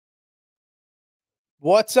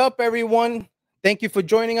What's up, everyone? Thank you for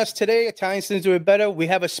joining us today. Italian Students Do It Better. We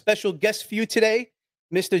have a special guest for you today,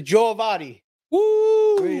 Mr. Joe Avati.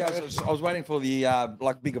 Woo! I was waiting for the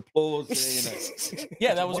like big applause. There, you know.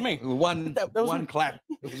 Yeah, that was me. One That was one me. clap.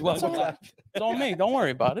 It was one clap. It's on me. Don't worry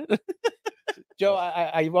about it. Joe,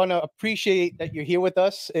 I want to appreciate that you're here with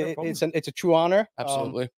us. It's a true honor.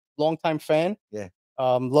 Absolutely. Longtime fan. Yeah.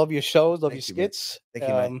 Love your shows. Love your Thank you, man. skits. Thank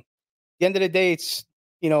you, mate. At the end of the day, it's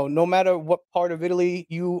no matter what part of Italy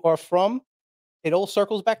you are from, it all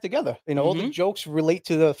circles back together. All the jokes relate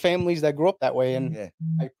to the families that grew up that way, and Yeah.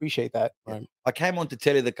 I appreciate that. Right. I came on to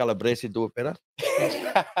tell you the Calabrese do it better.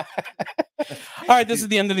 All right, this is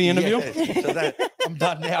the end of the interview. Yeah, so I'm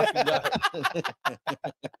done now.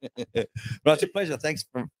 But it's a pleasure. Thanks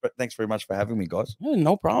very much for having me, guys. Yeah,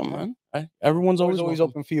 no problem, man. Everyone's always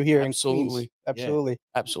open for you here. Absolutely. In Queens. Absolutely.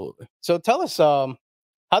 Yeah, absolutely. So tell us,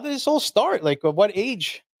 how did this all start? Like, at what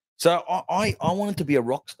age? So I wanted to be a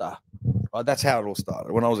rock star. Right? That's how it all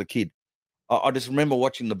started when I was a kid. I just remember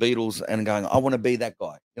watching the Beatles and going, I want to be that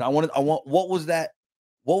guy. What was that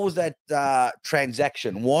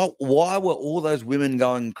transaction? Why were all those women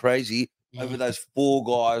going crazy over those four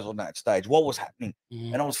guys on that stage? What was happening?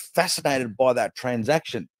 And I was fascinated by that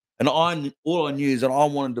transaction. And all I knew is that I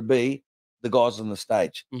wanted to be the guys on the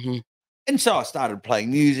stage. And so I started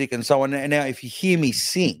playing music and so on. And now if you hear me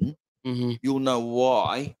sing, you'll know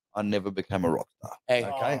why I never became a rock star. Hey,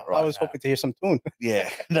 okay. I was hoping to hear some tune. Yeah.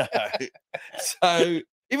 No. So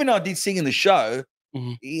even though I did sing in the show,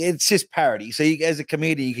 it's just parody. So as a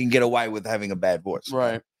comedian, you can get away with having a bad voice.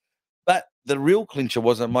 Right. But the real clincher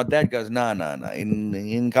was that my dad goes, no.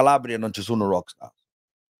 In Calabria, non ci sono rock stars.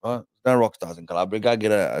 Right? No rock stars in Calabria. Go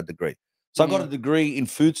get a degree. So I got a degree in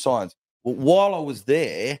food science. Well, while I was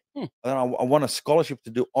there, I won a scholarship to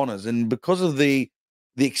do honors. And because of the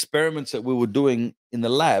experiments that we were doing in the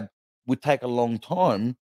lab would take a long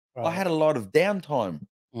time, I had a lot of downtime.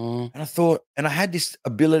 And I thought, and I had this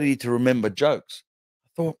ability to remember jokes. I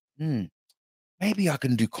thought, maybe I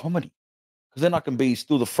can do comedy. Because then I can be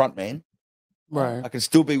still the front man. Right. I can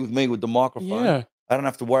still be with me with the microphone. Yeah. I don't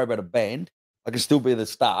have to worry about a band. I can still be the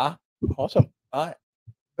star. Awesome. Right?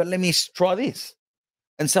 But let me try this.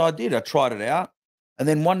 And so I did. I tried it out. And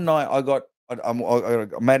then one night I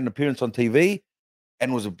made an appearance on TV,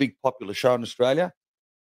 and it was a big popular show in Australia.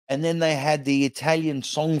 And then they had the Italian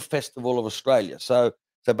Song Festival of Australia. So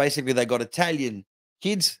basically they got Italian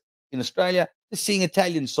kids in Australia to sing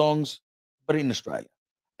Italian songs, but in Australia.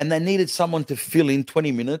 And they needed someone to fill in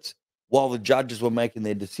 20 minutes while the judges were making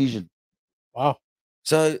their decision. Wow.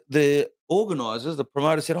 So the organizers, the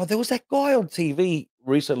promoter said, there was that guy on TV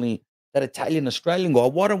recently, that Italian Australian guy.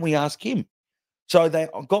 Why don't we ask him? So they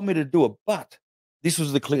got me to do it. But this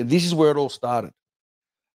is where it all started.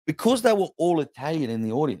 Because they were all Italian in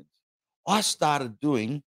the audience, I started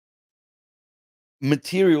doing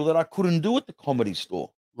material that I couldn't do at the Comedy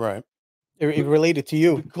Store. Right. It related to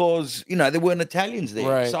you. Because, there weren't Italians there.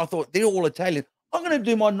 Right. So I thought, they're all Italian. I'm going to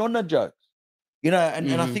do my nonna jokes. And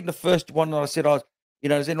I think the first one that I said,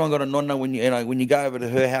 has anyone got a nonna when you go over to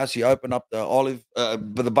her house, you open up the olive,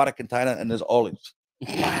 the butter container and there's olives.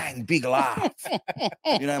 Bang, big laugh.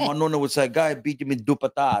 My nonna would say, go beat me due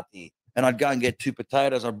patati. And I'd go and get 2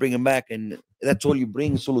 potatoes. I'd bring them back, and that's all you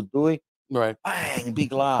bring, solo due. Right. Bang,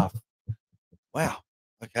 big laugh. Wow.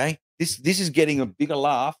 Okay. This is getting a bigger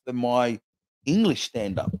laugh than my English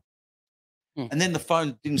stand-up. And then the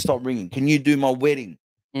phone didn't stop ringing. Can you do my wedding?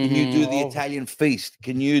 Can you do the Italian feast?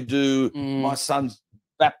 Can you do my son's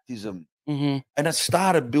baptism? And I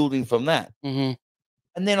started building from that. And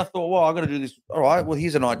then I thought, well, I got to do this. All right, well,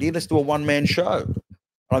 here's an idea. Let's do a one-man show.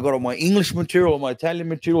 And I got all my English material, all my Italian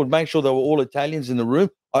material, and make sure they were all Italians in the room.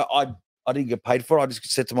 I didn't get paid for it. I just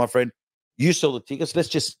said to my friend, you sell the tickets. Let's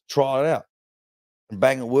just try it out. And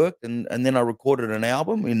bang, it worked. And then I recorded an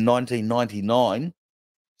album in 1999,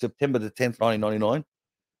 September the 10th, 1999.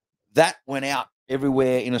 That went out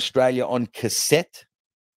everywhere in Australia on cassette.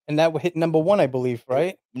 And that hit #1, I believe,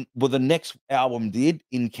 right? Well, the next album did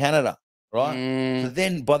in Canada, right? So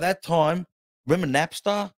then by that time, remember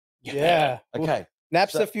Napster? Yeah. Okay.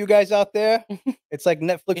 Napster, for you guys out there, it's like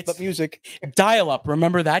Netflix, but music. Dial-up.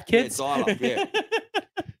 Remember that, kids? Yeah, dial-up, yeah.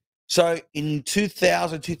 So in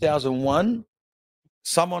 2000, 2001,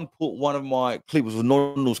 someone put one of my clips of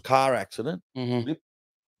Nonno's car accident clip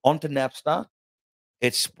onto Napster.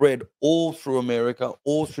 It spread all through America,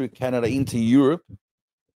 all through Canada, into Europe.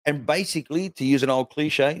 And basically, to use an old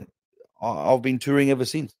cliche, I've been touring ever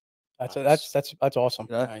since. That's awesome.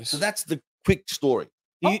 Nice. So that's the quick story.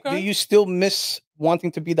 Do you still miss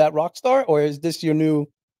wanting to be that rock star, or is this your new?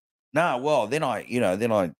 No, well, then I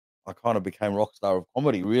I kind of became rock star of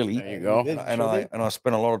comedy, really. There you go. And I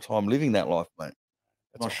spent a lot of time living that life, mate.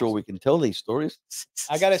 I'm not sure we can tell these stories.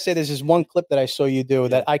 I gotta say, there's this one clip that I saw you do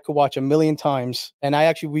that I could watch a million times, and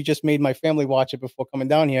we just made my family watch it before coming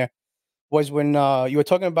down here. Was when you were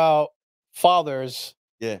talking about fathers,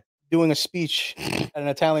 doing a speech at an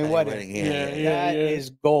Italian wedding. That is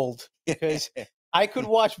gold, because I could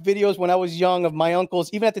watch videos when I was young of my uncles,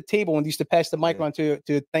 even at the table when they used to pass the mic around to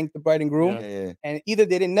thank the bride and groom, and either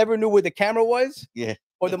they never knew where the camera was,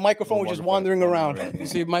 or the microphone was just wandering around. You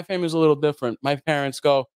see, my family's a little different. My parents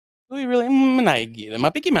go, "We really, we never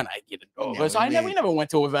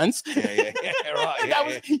went to events." Right. That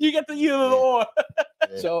was, you get the either or.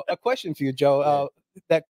 So, a question for you, Joe,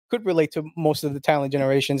 that could relate to most of the Italian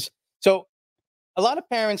generations. So, a lot of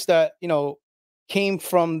parents that came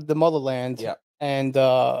from the motherland, and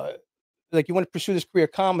like you want to pursue this career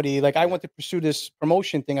comedy, like I want to pursue this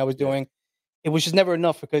promotion thing I was doing. It was just never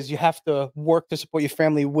enough because you have to work to support your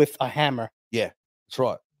family with a hammer. Yeah, that's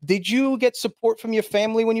right. Did you get support from your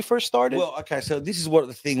family when you first started? Well, okay, so this is what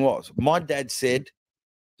the thing was. My dad said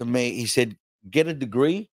to me, he said, get a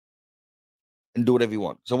degree and do whatever you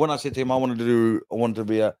want. So when I said to him, I wanted to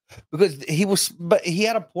be because he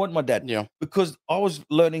had a point, my dad. Yeah. Because I was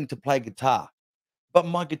learning to play guitar. But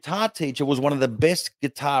my guitar teacher was one of the best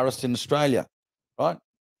guitarists in Australia, right?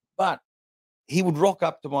 But he would rock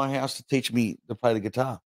up to my house to teach me to play the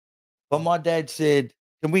guitar. But my dad said,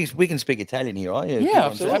 we can speak Italian here, right? Yeah,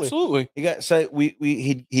 absolutely. So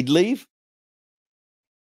he'd leave,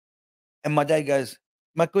 and my dad goes,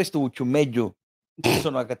 "Ma questo è meglio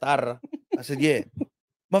sono la chitarra." I said, "Yeah."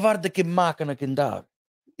 Ma guarda che macchina che andava.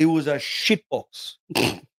 It was a shitbox.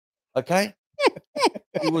 Okay?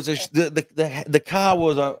 It was the car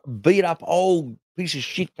was a beat up old piece of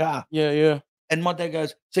shit car. Yeah. And my dad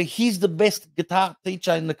goes, "So he's the best guitar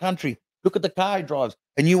teacher in the country. Look at the car he drives,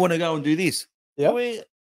 and you want to go and do this? Yeah.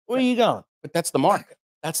 Where are you going?" But that's the mark.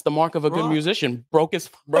 That's the mark of a good musician. Broke as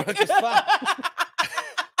fuck.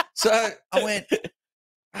 So I went,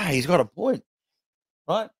 he's got a point,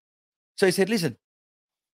 right? So he said, "Listen,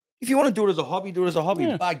 if you want to do it as a hobby, do it as a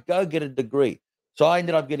hobby, but go get a degree." So I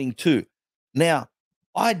ended up getting 2. Now,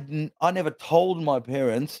 I never told my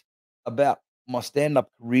parents about my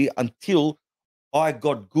stand-up career until I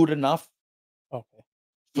got good enough for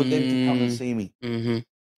them to come and see me. Mm-hmm.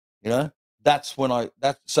 That's when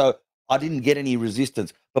so I didn't get any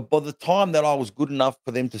resistance. But by the time that I was good enough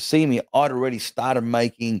for them to see me, I'd already started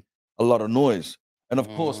making a lot of noise. And of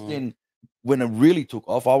course, then when it really took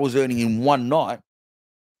off, I was earning in one night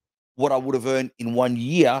what I would have earned in 1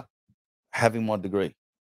 year having my degree.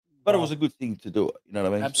 But it was a good thing to do it. You know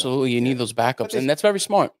what I mean? Absolutely. You need those backups. And that's very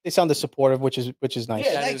smart. They sounded supportive, which is nice.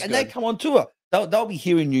 Yeah, and they come on tour. They'll be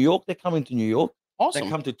here in New York. They're coming to New York. Awesome. They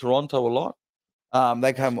come to Toronto a lot.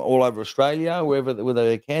 They come all over Australia, wherever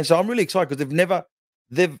they can. So I'm really excited because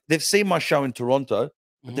they've seen my show in Toronto,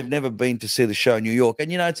 but they've never been to see the show in New York.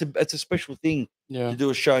 And it's a special thing to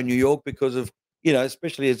do a show in New York because of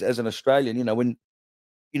especially as an Australian, when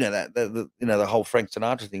the whole Frank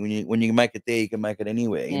Sinatra thing. When you make it there, you can make it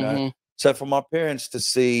anywhere. So for my parents to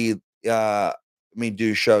see me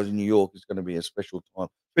do shows in New York is going to be a special time,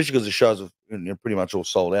 especially because the shows are pretty much all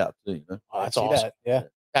sold out. Too, Oh, that's awesome. Yeah,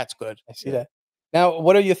 that's good. I see that. Now,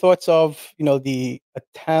 what are your thoughts of the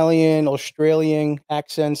Italian, Australian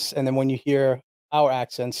accents, and then when you hear our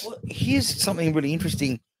accents? Well, here's something really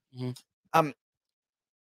interesting.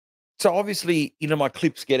 So obviously, my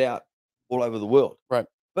clips get out all over the world, right?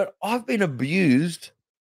 But I've been abused,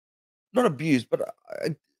 not abused, but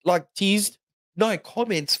like teased. No,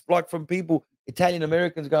 comments like from people, Italian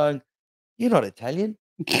Americans going, "You're not Italian.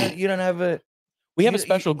 You don't have a." We have a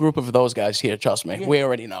special group of those guys here. Trust me, we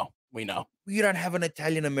already know. We know. You don't have an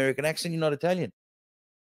Italian American accent. You're not Italian.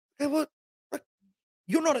 Okay, well,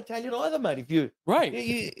 you're not Italian either, mate. If you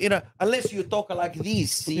unless you talk like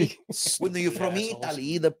this, see, when you're from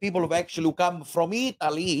Italy, the people who actually come from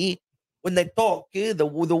Italy, when they talk, the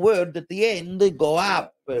word at the end they go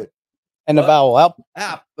up, and the vowel up.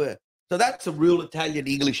 So that's a real Italian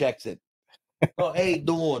English accent. Oh, hey,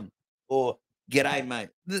 doing, or g'day,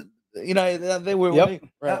 mate. They were,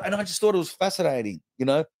 and I just thought it was fascinating.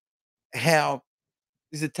 How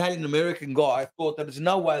this Italian American guy thought that there's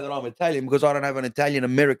no way that I'm Italian because I don't have an Italian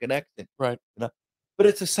American accent. Right. But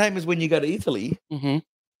it's the same as when you go to Italy.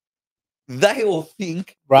 They all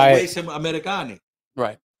think we're some Americani.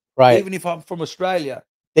 Right. Even if I'm from Australia,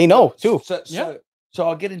 they know too. So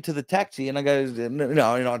I get into the taxi and I go,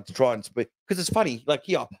 I try and speak because it's funny. Like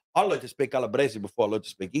here, I learned to speak Calabrese before I learned to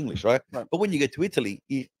speak English, right? But when you get to Italy,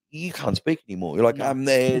 you can't speak anymore. You're like, I'm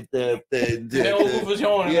there.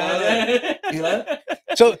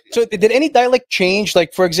 So did any dialect change?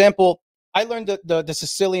 Like, for example, I learned the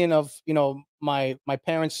Sicilian of my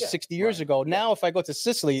parents 60 years ago. Now, if I go to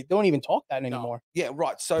Sicily, they don't even talk that anymore. Yeah,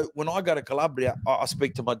 right. So when I go to Calabria, I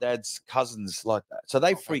speak to my dad's cousins like that. So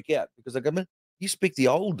they freak out because they go, "Man, you speak the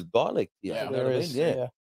old dialect." Yeah, you know what I mean?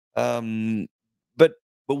 Yeah.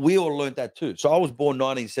 But we all learned that too. So I was born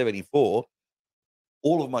 1974.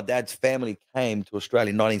 All of my dad's family came to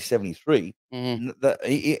Australia in 1973. And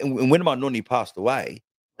when my nonny passed away,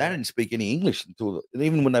 they didn't speak any English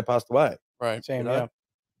even when they passed away. Right. Same, you know?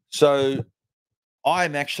 So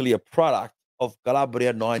I'm actually a product of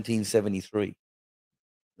Calabria 1973.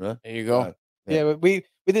 There you go. Yeah,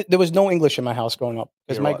 there was no English in my house growing up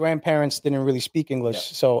because my right. grandparents didn't really speak English.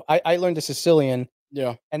 So I learned the Sicilian.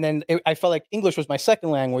 Yeah. And then I felt like English was my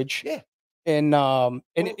second language. Yeah. And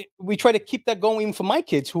we try to keep that going even for my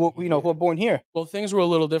kids who are born here. Well, things were a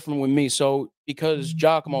little different with me. So because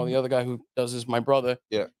Giacomo, the other guy who does this, my brother,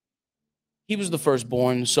 he was the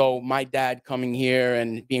firstborn. So my dad coming here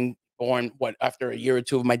and being born, after a year or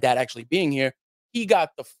two of my dad actually being here, he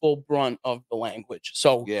got the full brunt of the language.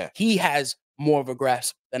 So he has more of a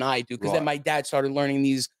grasp than I do. Because then my dad started learning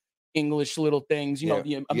these English little things,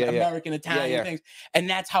 the American Italian things. And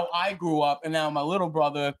that's how I grew up. And now my little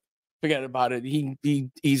brother, forget about it.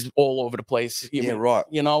 He's all over the place. Right.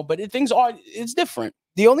 But it's different.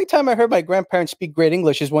 The only time I heard my grandparents speak great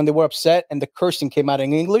English is when they were upset and the cursing came out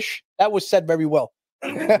in English. That was said very well.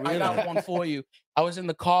 I got one for you. I was in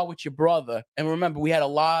the car with your brother, and remember, we had a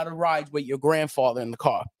lot of rides with your grandfather in the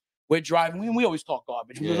car. We're driving. We always talk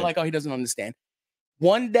garbage. We were like, "Oh, he doesn't understand."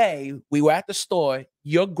 One day, we were at the store.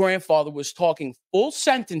 Your grandfather was talking full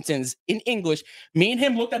sentences in English. Me and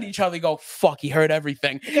him looked at each other and go, "Fuck, he heard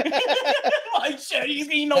everything." Like, shit,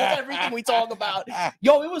 he knows everything we talk about.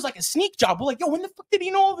 Yo, it was like a sneak job. We're like, yo, when the fuck did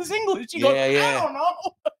he know all this English? He goes, I don't know.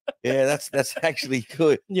 Yeah, that's actually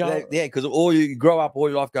good. Yeah, because you grow up all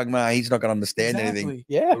your life going, man, he's not going to understand anything.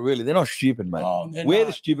 Yeah. But really, they're not stupid, man. Oh, we're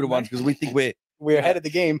the stupid ones because we think we're ahead of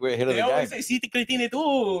the game. We're ahead of the game. They always say, "Si ti cretine tu,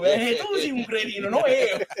 tu sei un cretino, no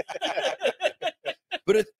io."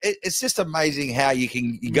 But it's just amazing how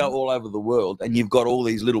you go all over the world and you've got all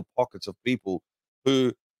these little pockets of people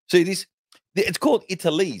who see this. It's called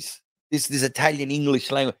Italese. This Italian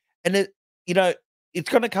English language, and it's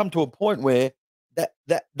going to come to a point where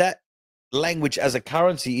that language as a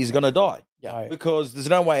currency is going to die. Yeah, because there's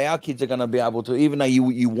no way our kids are going to be able to, even though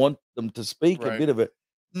you want them to speak a bit of it.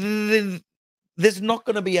 There's not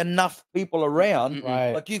going to be enough people around.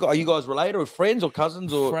 Right. Like are you guys related or friends or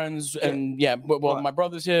cousins or friends? And my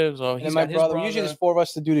brother's here, so he's my brother. Usually there's 4 of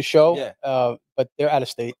us to do the show. Yeah. But they're out of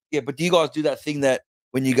state. Yeah, but do you guys do that thing that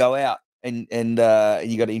when you go out and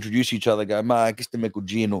you got to introduce each other, go, ma, questo è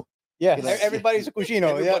cugino. Yeah, everybody's a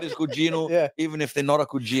cugino. Everybody's cugino, even if they're not a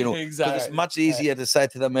cugino. Exactly. Because it's much easier to say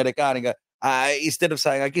to the American, go, instead of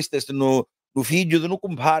saying, I guess there's no figlio di no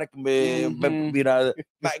compare no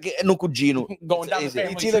cugino. Going down the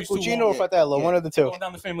family it's either cugino or fratello, one of the two. Going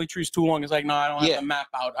down the family trees too long. It's like, no, I don't have to map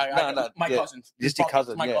out. My cousin. Just your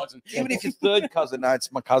cousin. My cousin. Even if your third cousin, no,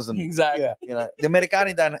 it's my cousin. Exactly. Yeah. The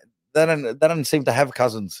Americani they don't seem to have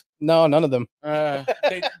cousins. No, none of them.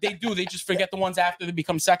 They do. They just forget the ones after they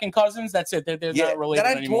become second cousins. That's it. They're not related They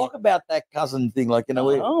don't anymore. talk about that cousin thing. Like,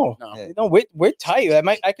 No. We're tight.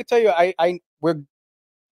 I could tell you, we're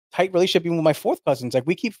tight relationship even with my 4th cousins. Like,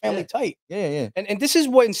 we keep family tight. Yeah. And this is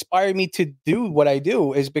what inspired me to do what I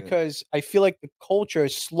do, is because I feel like the culture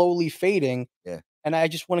is slowly fading. Yeah. And I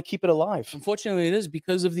just want to keep it alive. Unfortunately, it is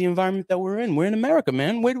because of the environment that we're in. We're in America,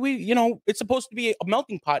 man. Where do we, it's supposed to be a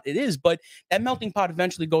melting pot. It is, but that melting pot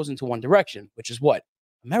eventually goes into one direction, which is what?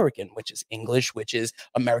 American, which is English, which is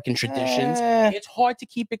American traditions. It's hard to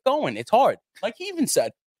keep it going. It's hard. Like he even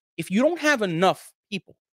said, if you don't have enough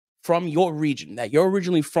people from your region that you're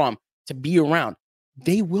originally from to be around,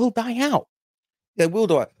 they will die out. They will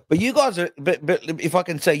die. But you guys are, but if I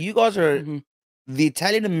can say, you guys are, the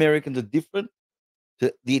Italian Americans are different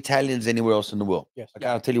to the Italians anywhere else in the world. Yes. Okay,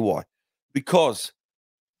 I'll tell you why. Because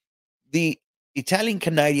the Italian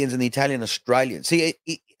Canadians and the Italian Australians, see,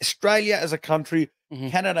 Australia as a country,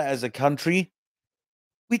 Canada as a country,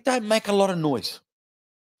 we don't make a lot of noise.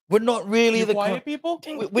 We're not really the quiet people.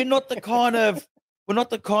 We're not the kind of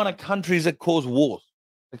countries that cause wars.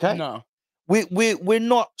 Okay, no, we're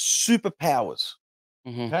not superpowers.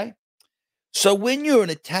 Okay, so when you're an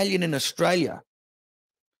Italian in Australia,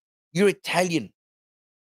 you're Italian.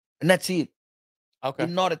 And that's it. Okay.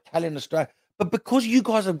 You're not Italian Australia. But because you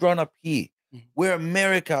guys have grown up here, where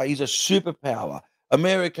America is a superpower,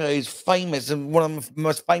 America is famous and one of the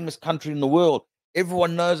most famous countries in the world.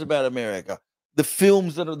 Everyone knows about America. the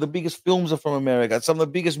films that are the biggest films are from America. Some of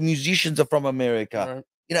the biggest musicians are from America. Right.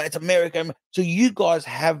 You know, it's America. So you guys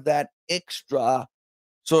have that extra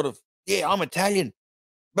sort of, yeah, I'm Italian,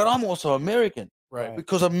 but I'm also American. Right.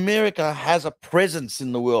 Because America has a presence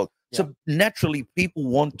in the world. Yeah. So naturally people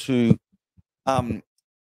want to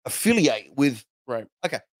affiliate with. Right.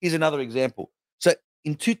 Okay, here's another example. So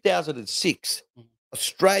in 2006,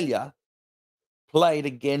 Australia played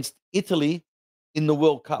against Italy in the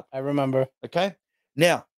World Cup. I remember. Okay.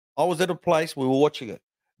 Now, I was at a place, we were watching it.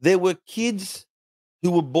 There were kids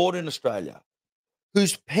who were born in Australia,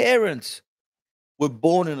 whose parents were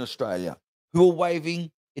born in Australia, who were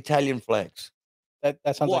waving Italian flags. That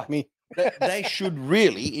sounds Why? like me. They should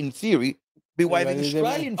really, in theory, be waving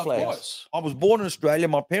Australian Of flags. course. I was born in Australia.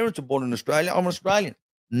 My parents were born in Australia. I'm Australian.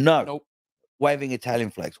 No. Nope. Waving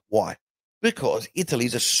Italian flags. Why? Because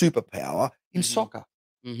Italy's a superpower in soccer.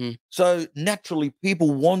 Mm-hmm. So naturally,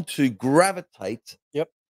 people want to gravitate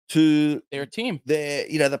to Their team. their,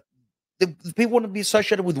 you know, the people want to be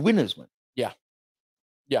associated with winners, man. Yeah.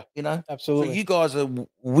 Yeah. You know? Absolutely. So you guys are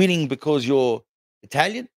winning because you're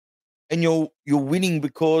Italian, and you're winning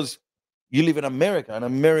because you live in America, and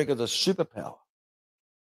America's a superpower.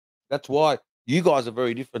 That's why you guys are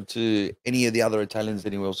very different to any of the other Italians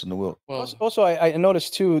anywhere else in the world. Well, Also, I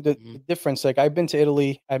noticed too the difference. Like I've been to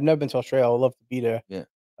Italy. I've never been to Australia. I would love to be there. Yeah.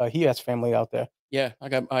 He has family out there. yeah, I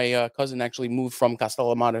got my cousin actually moved from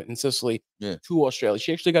Castellamare in Sicily to Australia.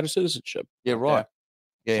 She actually got her citizenship. Yeah, right.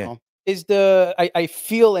 Yeah. So, Is I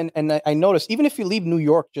feel and I noticed, even if you leave New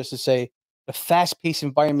York, just to say, the fast-paced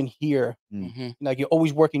environment here, like you're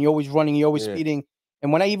always working, you're always running, you're always speeding.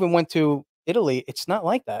 And when I even went to Italy, it's not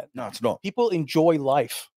like that. No, it's not. People enjoy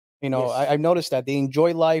life. You know, Yes. I've noticed that they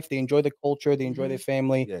enjoy life, they enjoy the culture, they enjoy their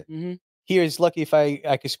family. Yeah. Here is lucky if I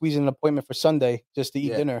could squeeze in an appointment for Sunday just to eat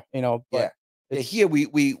dinner. You know, but Yeah, here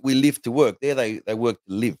we live to work. There they work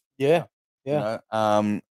to live. yeah. You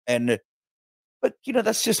know? But you know,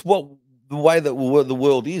 that's just what the way that the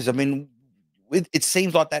world is. I mean, it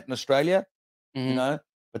seems like that in Australia, you know,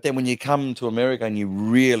 but then when you come to America and you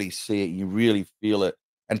really see it, you really feel it,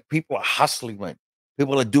 and people are hustling, mate.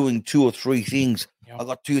 People are doing 2 or 3 things. I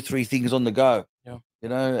got 2 or 3 things on the go. Yeah. You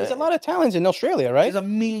know, There's a lot of Italians in Australia, right? there's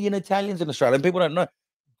 1 million Italians in Australia, and people don't know.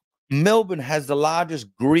 Melbourne has the largest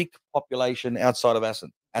Greek population outside of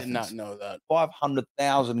Athens. did not know that.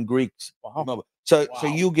 500,000 Greeks. Wow. Melbourne. So Wow.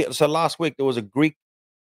 you get, so last week there was a Greek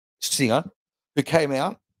singer who came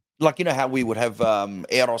out, like, you know how we would have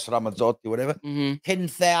Eros Ramazzotti, whatever.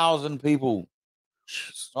 10,000 people,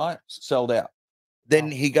 right, sold out. Then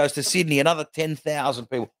he goes to Sydney, another 10,000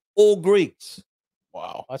 people, all Greeks.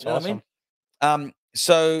 Wow. That's You know awesome. what I mean?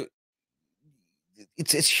 So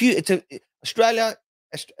it's huge. Australia.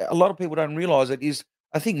 A lot of people don't realize it is.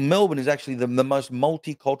 I think Melbourne is actually the most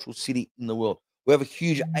multicultural city in the world. We have a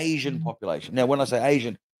huge Asian population. Now, when I say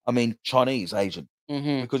Asian, I mean Chinese Asian,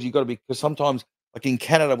 because you've got to be. Because sometimes, like in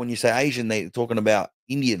Canada, when you say Asian, they're talking about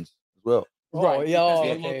Indians as well. Right. yeah, Because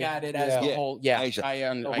they okay. look at it as the Yeah. whole. Yeah. Asia.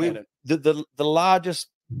 I We- get it. The largest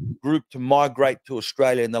group to migrate to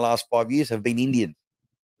Australia in the last 5 years have been Indians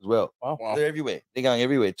as well. Wow. Wow. They're everywhere. They're going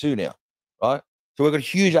everywhere too now, right? So we've got a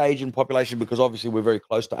huge Asian population because obviously we're very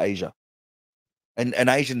close to Asia, and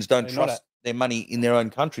Asians don't didn't know trust their money in their own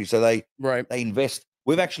country, so they invest.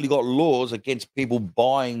 We've actually got laws against people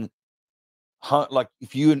buying. Like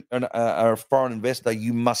if you are a foreign investor,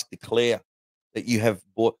 you must declare that you have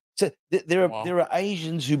bought. So there are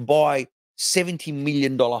Asians who buy $70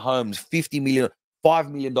 million homes, $50 million,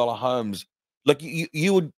 $5 million homes. Like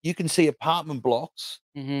you can see apartment blocks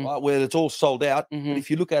right, where it's all sold out, but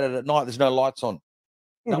if you look at it at night, there's no lights on.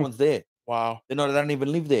 No one's there. Wow. They don't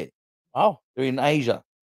even live there. Wow. They're in Asia,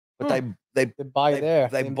 but they buy there.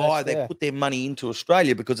 They buy. They put their money into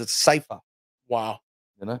Australia because it's safer. Wow.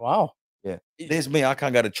 You know. Wow. Yeah. There's me. I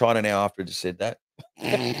can't go to China now after I just said that.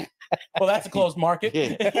 Well, that's a closed market.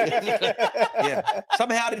 Yeah. Yeah.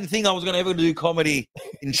 Somehow I didn't think I was going to ever do comedy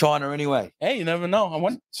in China anyway. Hey, you never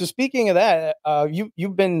know. So speaking of that,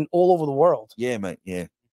 you've been all over the world. Yeah, mate. Yeah.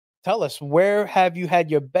 Tell us, where have you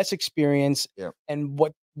had your best experience? Yeah. And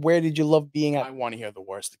where did you love being at? I want to hear the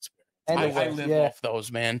worst experience. And I live off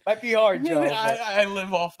those, man. Might be hard, Joe. I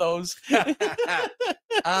live off those.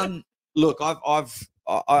 Look,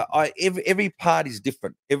 every part is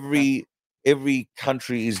different. Every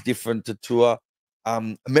country is different to tour.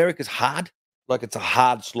 America's hard. Like it's a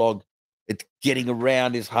hard slog. It's getting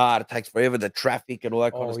around is hard. It takes forever. The traffic and all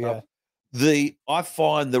that kind of stuff. I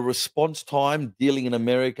find the response time dealing in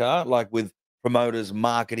America, like with promoters,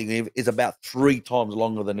 marketing, is about 3 times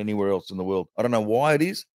longer than anywhere else in the world. I don't know why it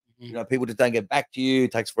is. You know, people just don't get back to you.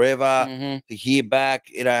 It takes forever to hear back,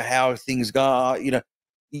 you know, how things go. You know,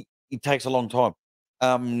 it takes a long time.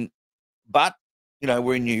 But, you know,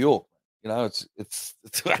 we're in New York. You know, it's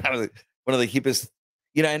one of the hippest,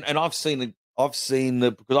 you know, and I've seen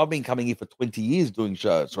because I've been coming here for 20 years doing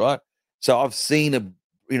shows, right? So I've seen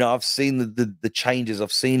the changes.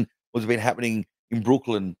 I've seen what's been happening in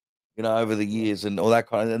Brooklyn, you know, over the years and all that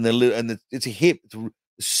kind of, it's a hip. There's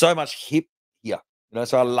so much hip here, you know.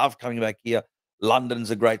 So I love coming back here.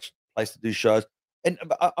 London's a great place to do shows, and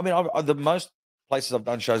I mean, the most places I've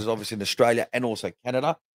done shows is obviously in Australia and also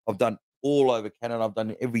Canada. I've done all over Canada. I've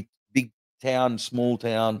done every big town, small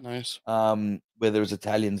town, Nice. where there's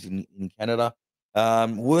Italians in Canada.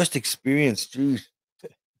 Worst experience, geez.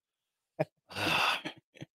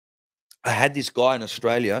 I had this guy in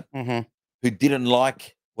Australia who didn't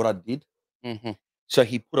like what I did. So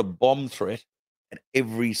he put a bomb threat at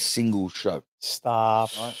every single show.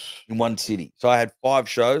 Stop. Right, in one city. So I had 5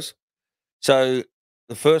 shows. So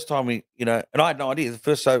the first time and I had no idea. The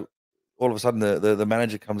first show, all of a sudden the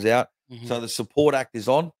manager comes out. So the support act is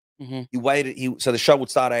on. He waited. So the show would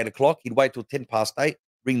start at 8:00. He'd wait till 8:10,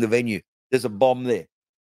 ring the venue. There's a bomb there.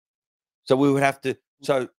 So we would have to.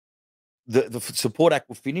 So the support act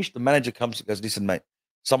will finish. The manager comes and goes, "Listen, mate,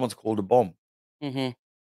 someone's called a bomb."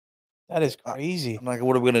 That is crazy. I'm like,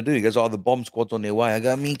 "What are we going to do?" He goes, "Oh, the bomb squad's on their way." I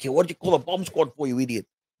go, "Minky, what did you call a bomb squad for, you idiot?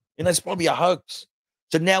 You know, it's probably a hoax."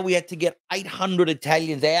 So now we had to get 800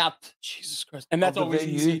 Italians out. Jesus Christ. And that's always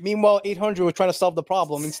easy. Meanwhile, 800 were trying to solve the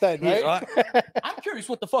problem instead, right? Right? I'm curious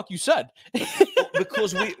what the fuck you said.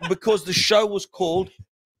 because the show was called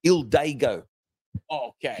Il Dago.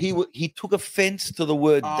 Okay. He took offense to the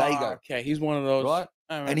word Dago. Okay, he's one of those. Right?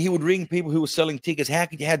 And he would ring people who were selling tickets. How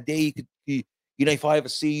dare you, you know, if I ever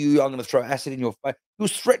see you, I'm going to throw acid in your face. He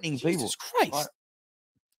was threatening people. Jesus Christ.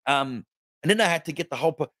 Right? And then I had to get the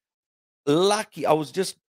whole... Lucky, I was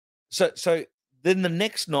just... So then the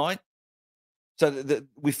next night,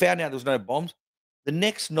 we found out there was no bombs. The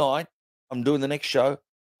next night, I'm doing the next show.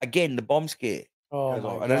 Again, the bomb scare. Oh, my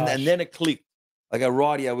gosh. And then it clicked. I go,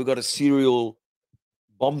 right, yeah, we've got a serial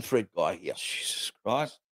bomb threat guy here. Jesus Christ.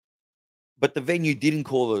 Right? But the venue didn't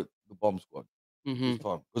call the bomb squad this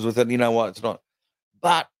time. Because we thought, you know what, it's not.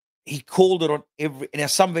 But he called it on every... Now,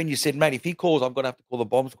 some venues said, mate, if he calls, I'm going to have to call the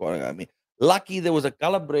bomb squad. I mean, lucky there was a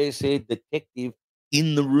Calabrese detective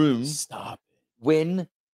in the room. Stop it. When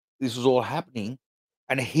this was all happening,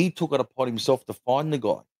 and he took it upon himself to find the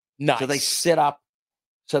guy. Nice. So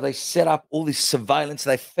they set up all this surveillance.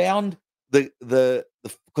 They found the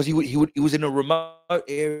because he was in a remote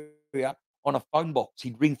area on a phone box.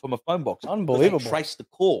 He'd ring from a phone box. Unbelievable. They traced the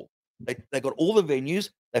call. They got all the venues.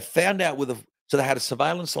 They found out so they had a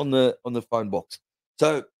surveillance on the phone box.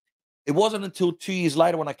 So it wasn't until 2 years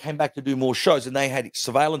later when I came back to do more shows, and they had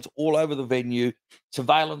surveillance all over the venue,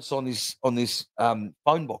 surveillance on this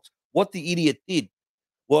phone box. What the idiot did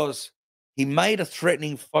was he made a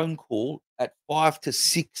threatening phone call at 5 to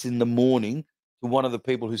 6 in the morning to one of the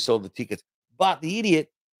people who sold the tickets. But the idiot,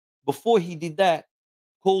 before he did that,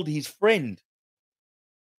 called his friend.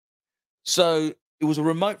 So it was a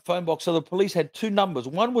remote phone box. So the police had 2 numbers.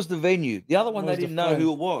 One was the venue. The other one, they didn't know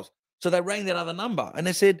who it was. So they rang that other number and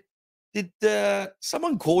they said, did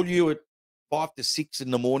someone call you at 5 to 6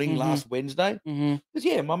 in the morning last Wednesday? Because,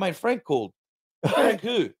 yeah, my mate Frank called. Frank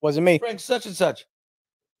who? Wasn't me. Frank such and such.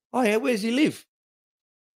 Oh, yeah, where does he live?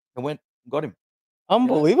 I went and got him.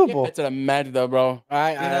 Unbelievable. It's a mad though, bro.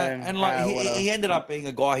 He ended up being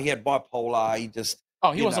a guy. He had bipolar. He just...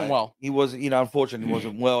 Oh, he wasn't well. He was, unfortunately, he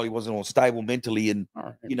wasn't well. He wasn't all stable mentally, and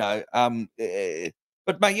but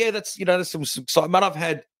mate, yeah, that's some excitement. I've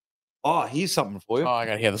had. Oh, here's something for you. Oh, I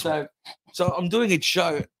gotta hear this one. So I'm doing a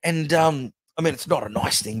show, and I mean, it's not a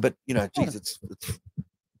nice thing, but geez,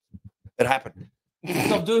 it happened. So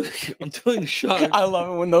I'm doing a show. I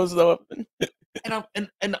love it when those happen. And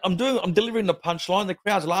I'm delivering the punchline. The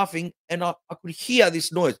crowd's laughing, and I could hear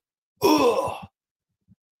this noise. Ugh.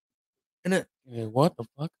 And what the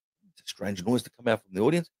fuck? It's a strange noise to come out from the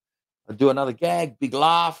audience. I do another gag, big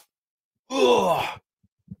laugh. Ugh.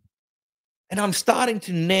 And I'm starting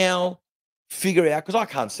to now figure out, because I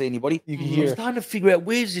can't see anybody. You can hear. I'm starting to figure out,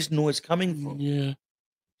 where's this noise coming from? Yeah.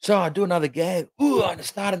 So I do another gag. Ooh, and it's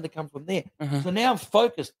starting to come from there. So now I'm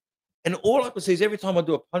focused. And all I could see is every time I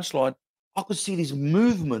do a punchline, I could see this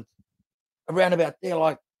movement around about there,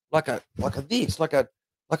 like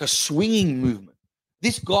a swinging movement.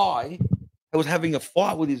 This guy was having a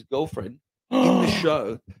fight with his girlfriend in the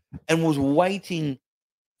show and was waiting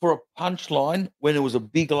for a punchline when there was a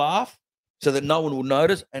big laugh. so that no one would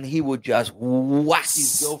notice, and he would just whack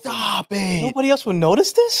his girlfriend. Stop it. Nobody else would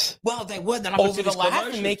notice this? Well, they weren't. Over the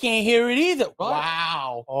laughing, they can't hear it either. Right.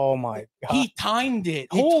 Wow. Oh, my God. He timed it.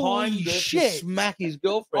 He Holy timed it shit. to smack his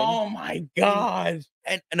girlfriend. Oh, my God.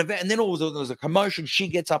 And then all of a sudden there was a commotion. She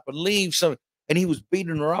gets up and leaves. So, and he was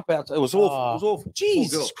beating her up outside. It was awful. It was awful.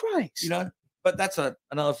 Jesus Christ. You know, but that's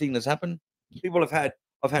another thing that's happened. People I've had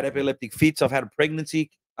epileptic fits. I've had a pregnancy,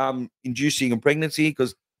 inducing a pregnancy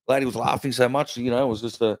because the lady was laughing so much. You know, it was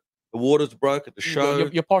just the waters broke at the show.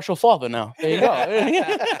 You're partial father now. There you go.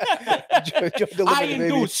 I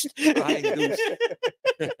induced. You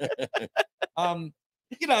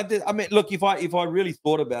know, I mean, look, if I really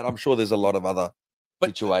thought about it, I'm sure there's a lot of other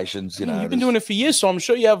situations. You know, you've been doing it for years, so I'm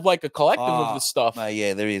sure you have like a collective of the stuff.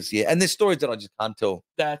 Yeah, there is. Yeah, and there's stories that I just can't tell.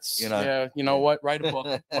 That's yeah. You know what? Write a book.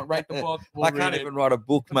 Write the book. I can't even write a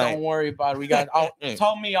book, mate. Don't worry about it.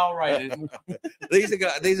 Tell me, I'll write it.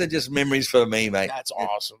 These are just memories for me, mate. That's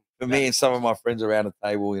awesome. For me and some of my friends around the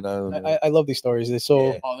table, you know. I love these stories. They're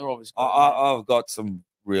so. Yeah. Oh, they're always good. I've got some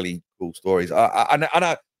really cool stories. I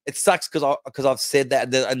know it sucks because I've said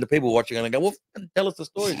that, and the people watching are going to go, well, tell us the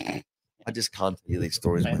story. I just can't tell you these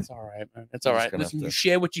stories, man. It's all right, man. It's all right. Listen, you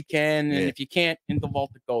share what you can, and if you can't, in the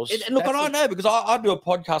vault it goes. And look, I know because I do a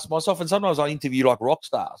podcast myself, and sometimes I interview like rock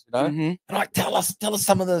stars, you know, and like tell us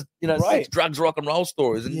some of the sex, drugs, rock and roll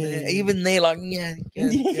stories, and even they're like,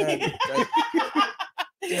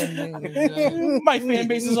 my fan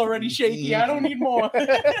base is already shaky. I don't need more.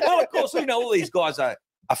 Well, of course, all these guys are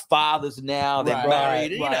fathers now. They're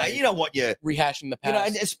married. You know what you're rehashing the past.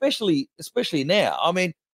 And especially now. I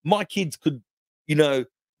mean, my kids could, in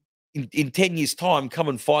 10 years' time, come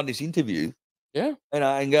and find this interview. Yeah.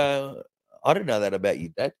 And go, I don't know that about you,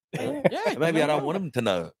 Dad. Yeah. Maybe I don't want them to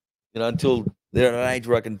know, until they're at an age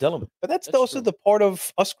where I can tell them. But that's also the part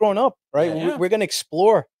of us growing up, right? Yeah. We're going to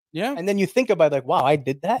explore. Yeah. And then you think about like, wow, I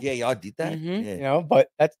did that. Yeah, I did that. Yeah. But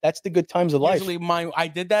that's the good times of life. Usually I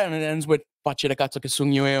did that, and it ends with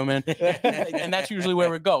man. And that's usually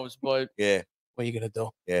where it goes. But yeah, what are you gonna do?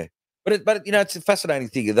 Yeah. But it's a fascinating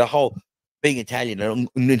thing. The whole being Italian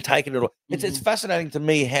and taking it all. It's fascinating to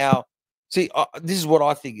me how. See, this is what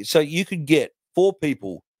I think. So you could get 4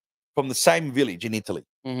 people from the same village in Italy.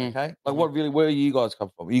 Okay, like what really? Where you guys come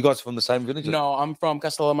from? Are you guys from the same village? No, I'm from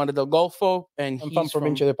Castellammare del Golfo, and I'm from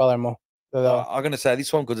Provincia di Palermo. I'm going to say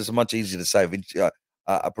this one because it's much easier to say.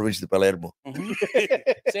 Provincia di Palermo.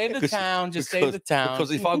 Say the town. Just say the town. Because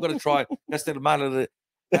if I've got to try Castellammare,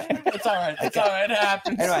 it's all right. It's all right. It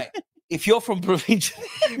happens. Anyway, if you're from Provincia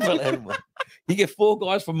di Palermo, you get 4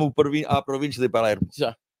 guys from Provincia di Palermo.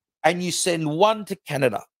 Sure. And you send 1 to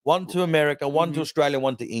Canada, 1 to America, 1 to Australia,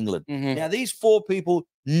 1 to England. Now, these 4 people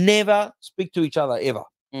never speak to each other ever.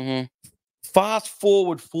 Fast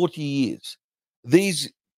forward 40 years.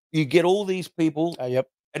 You get all these people and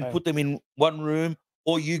put them in one room,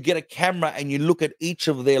 or you get a camera and you look at each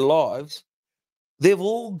of their lives. They've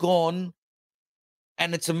all gone,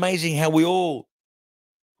 and it's amazing how we all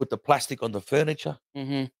put the plastic on the furniture,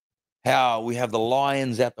 how we have the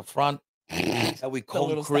lions out the front, how we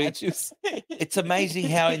concrete. It's amazing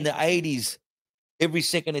how in the 80s, every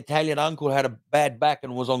second Italian uncle had a bad back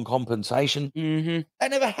and was on compensation. They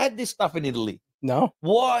never had this stuff in Italy. No.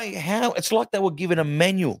 Why? How? It's like they were given a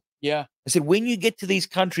manual. Yeah. I said, when you get to these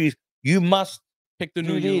countries, you must pick the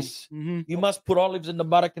do new this. You must put olives in the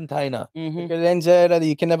butter container. Credenza that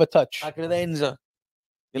you can never touch. La credenza.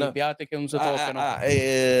 We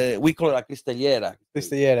call it a cristelliera.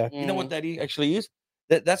 Cristelliera. You know what that actually is?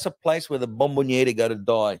 That's a place where the bombonieri go to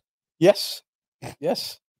die. Yes.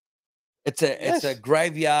 Yes. It's a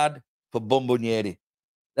graveyard for bombonieri.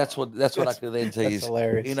 That's what la credenza is.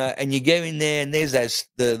 Hilarious. And you go in there and there's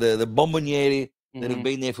the bombonieri that have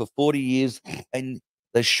been there for 40 years, and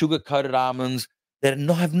the sugar-coated almonds that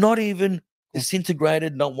have not even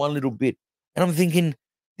disintegrated, not one little bit. And I'm thinking,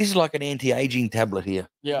 this is like an anti-aging tablet here.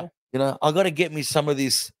 Yeah. I got to get me some of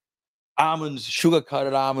this almonds,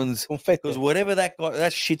 sugar-coated almonds, because whatever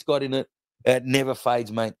that shit's got in it, it never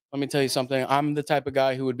fades, mate. Let me tell you something. I'm the type of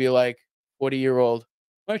guy who would be like, 40-year-old,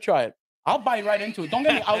 let me try it. I'll bite right into it. Don't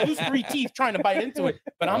get me. I'll lose 3 teeth trying to bite into it,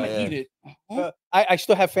 but I'm gonna eat it. I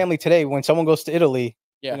still have family today. When someone goes to Italy,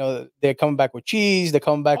 they're coming back with cheese. They're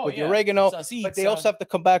coming back with the oregano, but they also have to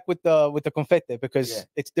come back with the confete because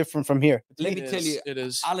it's different from here. Let me tell you, it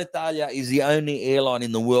is. Alitalia is the only airline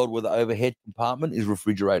in the world where the overhead compartment is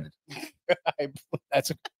refrigerated.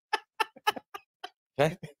 That's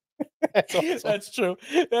okay. That's awesome. That's true.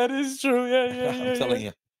 That is true. Yeah. I'm telling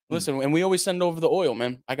you. Listen, and we always send over the oil,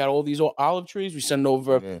 man. I got all these olive trees. We send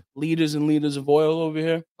over liters and liters of oil over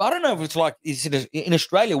here. I don't know if it's like in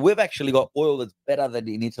Australia. We've actually got oil that's better than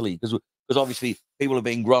in Italy because because obviously people have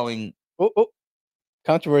been growing. Oh,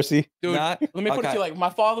 controversy. Dude, Nah, let me put it to you like, if my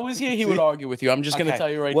father was here, he would argue with you. I'm just going to tell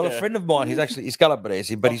you right well, there. a friend of mine, he's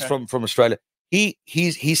Calabrese, but he's from Australia. He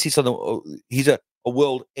sits on he's a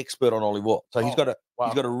world expert on olive oil. So he's got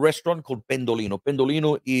a restaurant called Pendolino.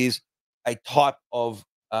 Pendolino is a type of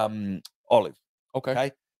olive.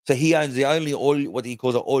 Okay. So he owns the only oil, what he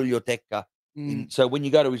calls an olioteca. So when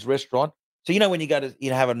you go to his restaurant, so when you go to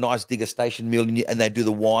have a nice degustation meal and they do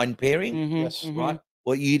the wine pairing, Yes, right?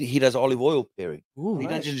 Well, he does olive oil pairing. Ooh, he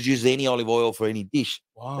doesn't just use any olive oil for any dish.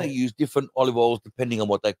 Wow. They use different olive oils depending on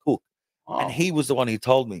what they cook. Wow. And he was the one who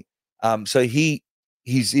told me. So he's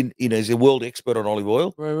he's a world expert on olive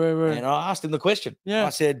oil. Right. And I asked him the question. Yeah. I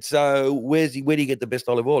said, so where do you get the best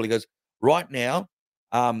olive oil? He goes, right now,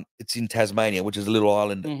 it's in Tasmania, which is a little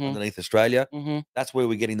island underneath Australia. That's where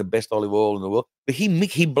we're getting the best olive oil in the world. But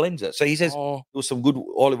he blends it. So he says there was some good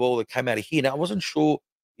olive oil that came out of here. Now, I wasn't sure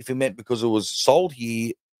if he meant because it was sold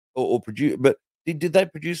here or produced. But did they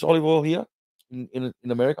produce olive oil here in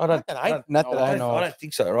America? I don't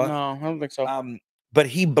think so, right? No, I don't think so. But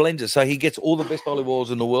he blends it. So he gets all the best olive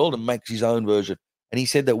oils in the world and makes his own version. And he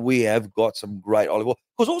said that we have got some great olive oil.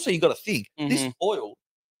 Because also you got to think, this oil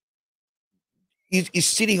is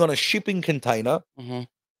sitting on a shipping container.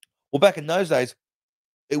 Well, back in those days,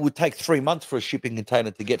 it would take 3 months for a shipping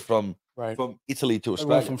container to get from Italy to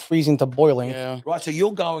Australia. From freezing to boiling. Yeah. Right. So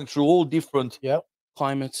you're going through all different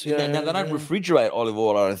climates. Now they don't refrigerate olive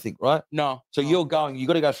oil, I don't think, right? No. So you got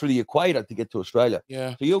to go through the equator to get to Australia.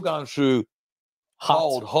 Yeah. So you're going through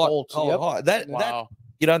cold, hot. That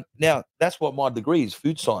now that's what my degree is,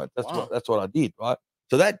 food science. That's what I did, right?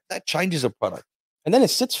 So that changes a product. And then it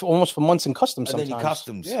sits for months in customs sometimes. And then in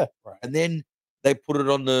customs. Yeah. Right. And then they put it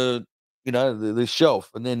on the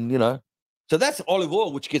shelf. And then, so that's olive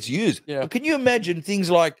oil, which gets used. Yeah. But can you imagine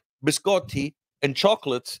things like biscotti and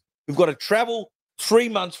chocolates? We've got to travel 3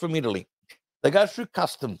 months from Italy. They go through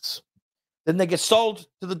customs. Then they get sold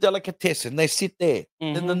to the delicatessen. They sit there.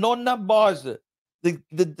 Then the nonna buys the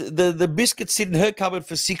biscuits sit in her cupboard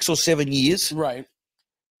for 6 or 7 years. Right.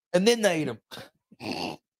 And then they eat them.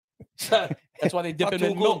 So that's why they dip it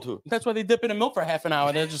in milk. That's why they dip it in milk for half an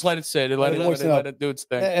hour. They just let it sit. They let it do its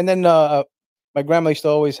thing. And then my grandma used to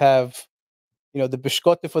always have, the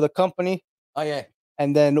biscotti for the company. Oh yeah.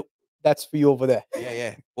 And then that's for you over there.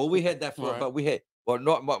 Yeah. Well, we had that but we had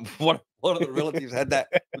not one of the relatives had that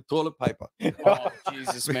with toilet paper. Oh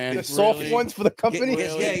Jesus, man! The soft ones for the company.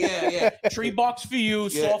 Yeah. Tree box for you,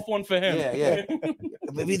 soft one for him. Yeah.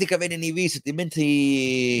 Vedi che vedi nei visiti,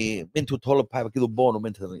 menti toilet paper che do buono,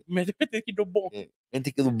 menti che do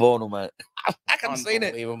buono, man. I can see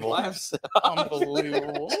it.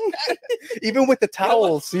 Unbelievable. Even with the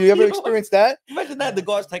towels, you ever experienced that? Imagine that the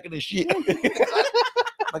guy's taking a shit.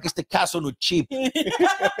 Like it's the castle no cheap.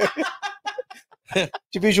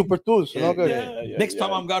 Division per tours. Next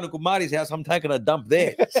time I'm going to Kumari's house, I'm taking a dump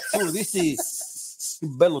there. This is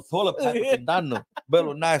bello toilet paper che danno,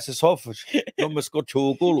 bello nice sausage. Non mi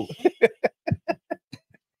scoccio il culo.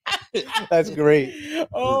 That's great.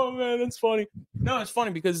 Oh man, that's funny. No, it's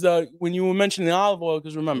funny because when you were mentioning the olive oil,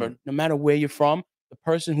 because remember, no matter where you're from, the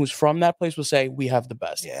person who's from that place will say, "We have the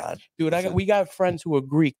best." Yeah, dude. We got friends who are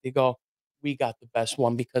Greek. They go, "We got the best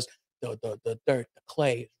one because the dirt, the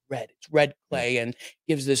clay is red. It's red clay and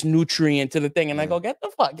gives this nutrient to the thing." And I go, "Get the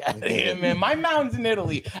fuck out of here, man! My mountains in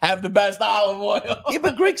Italy have the best olive oil." Yeah,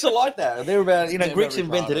 but Greeks are like that. They're about Greeks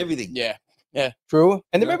invented everything. Yeah, true.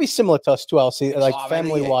 And they're very similar to us too. I'll see, like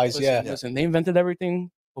family wise. Listen, they invented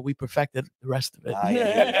everything, but we perfected the rest of it.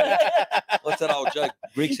 What's that old joke?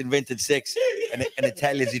 Greeks invented sex, and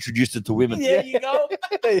Italians introduced it to women. There you go.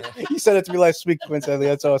 You said it to me last week, coincidentally.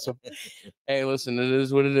 That's awesome. Hey, listen, it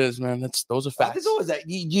is what it is, man. Those are facts. There's always that.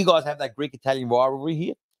 You guys have that Greek-Italian rivalry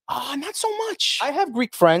here? Not so much. I have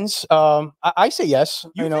Greek friends. I say yes.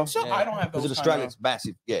 You think so? Yeah. I don't have those. Because in Australia, it's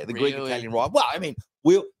massive. Yeah, the Greek-Italian rivalry. Well, I mean,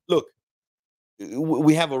 we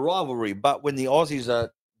have a rivalry, but when the Aussies are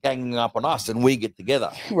ganging up on us and we get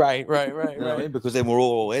together. Right. You know what I mean? Because then we're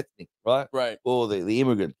all ethnic, right? Right. All the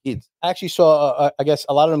immigrant kids. I actually saw, I guess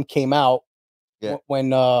a lot of them came out when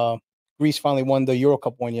Greece finally won the Euro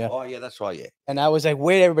Cup 1 year. Oh, yeah, that's right, yeah. And I was like,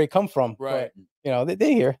 where did everybody come from? Right. But, they're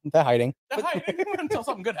here. They're hiding. Until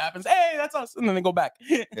something good happens. Hey, that's us. And then they go back.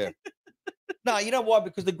 Yeah. No, you know why?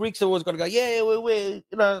 Because the Greeks are always going to go, we're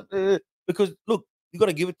because, look, you got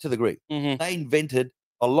to give it to the Greek. Mm-hmm. They invented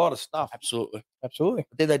a lot of stuff. Absolutely. Absolutely.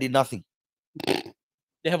 But then they did nothing. They're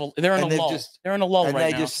in a lull. They're in a lull right now.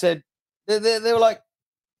 And they just said, they were like,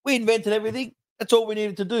 we invented everything. That's all we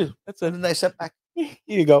needed to do. That's it. And then they sat back. Here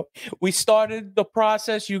you go. We started the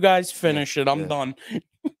process. You guys finish it. I'm done.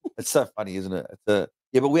 It's so funny, isn't it?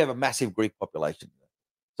 Yeah, but we have a massive Greek population.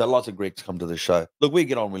 So lots of Greeks come to the show. Look, we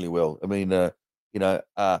get on really well. I mean,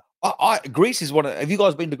 Greece is one of. Have you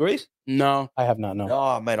guys been to Greece? No, I have not. No.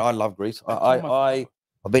 Oh man, I love Greece. I've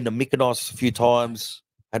been to Mykonos a few times.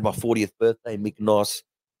 Had my 40th birthday in Mykonos.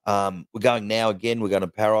 We're going now again. We're going to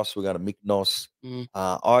Paros. We're going to Mykonos.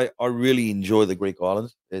 I really enjoy the Greek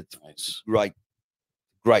islands. It's great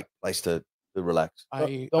place to relax.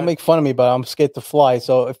 Don't make fun of me, but I'm scared to fly.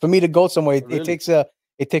 So for me to go somewhere, Really?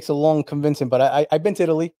 it takes a long convincing. But I've been to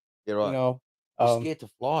Italy. You're right. You know, I'm scared to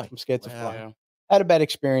fly. I'm scared to fly. Yeah. I had a bad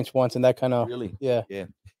experience once, and that kind of Really, yeah. You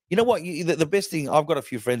know what? The best thing, I've got a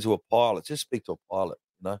few friends who are pilots. Just speak to a pilot.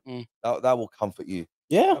 You know, that will comfort you.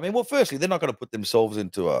 Yeah. I mean, well, firstly, they're not going to put themselves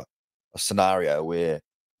into a scenario where,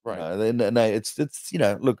 it's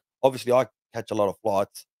look, obviously, I catch a lot of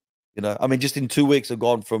flights. You know, I mean, just in 2 weeks, I've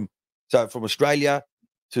gone from Australia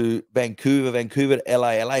to Vancouver,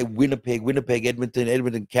 LA, Winnipeg,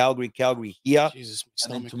 Edmonton, Calgary here. Jesus,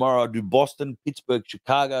 and then tomorrow I do Boston, Pittsburgh,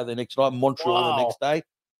 Chicago the next night, Montreal the next day,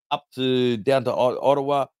 up to down to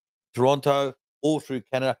Ottawa, Toronto, all through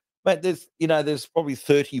Canada. But there's probably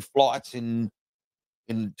 30 flights in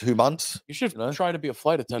 2 months. You should try to be a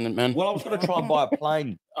flight attendant, man. Well, I was going to try and buy a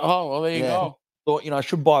plane. Oh, well, there you go. Thought, I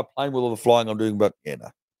should buy a plane with all the flying I'm doing, but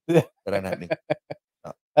no, that ain't happening.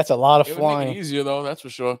 No. That's a lot of It would flying. make it easier, though, that's for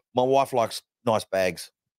sure. My wife likes nice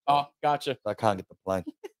bags. Oh, gotcha. So I can't get the plane.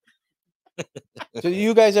 So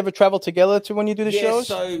you guys ever travel together to when you do the shows?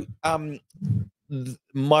 So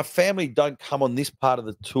my family don't come on this part of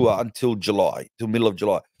the tour until middle of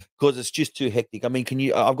July, because it's just too hectic. I mean,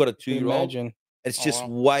 I've got a 2-year-old. Imagine. It's just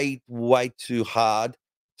way too hard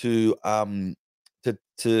to bring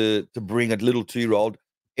a little 2-year-old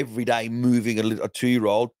every day, moving a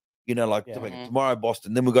 2-year-old. Tomorrow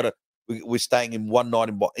Boston, then we're staying in one night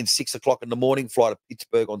in 6 o'clock in the morning, fly to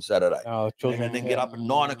Pittsburgh on Saturday. Oh, children. And then get up at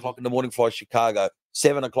 9 o'clock in the morning, fly to Chicago,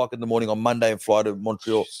 7 o'clock in the morning on Monday and fly to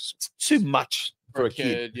Montreal. It's too much for a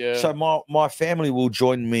kid. Yeah. So my family will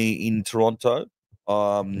join me in Toronto.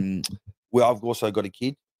 Where I've also got a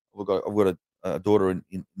kid. I've got a daughter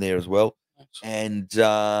in there as well. And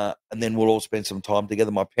then we'll all spend some time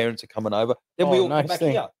together. My parents are coming over. Then we all come back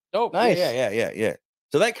here. Oh, nice. Yeah.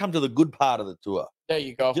 So they come to the good part of the tour. There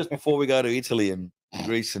you go. Just before we go to Italy and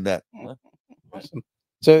Greece and that. Awesome.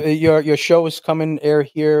 So your show is coming air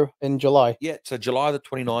here in July. Yeah, so July the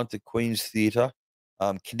 29th at Queen's Theatre,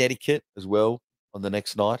 Connecticut as well on the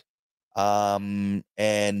next night. So I'm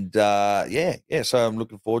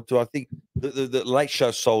looking forward to it. I think the late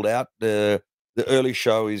show sold out. The early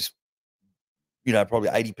show is probably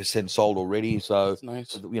 80% sold already. So that's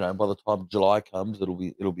nice. By the time July comes,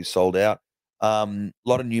 it'll be sold out. A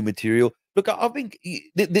lot of new material. Look, I've been.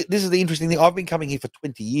 This is the interesting thing. I've been coming here for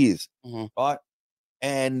 20 years, right?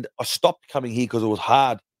 And I stopped coming here because it was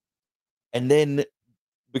hard. And then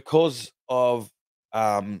because of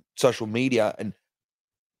social media and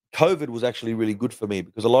COVID was actually really good for me,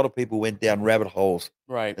 because a lot of people went down rabbit holes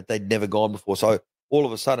that they'd never gone before. So all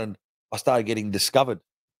of a sudden, I started getting discovered.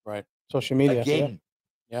 Right. Social media again.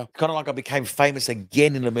 Yeah. Kind of like I became famous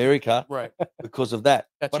again in America. Right. Because of that.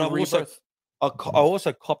 That's but I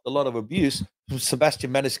also copped a lot of abuse from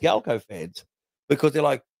Sebastian Maniscalco fans, because they're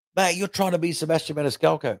like, "Mate, you're trying to be Sebastian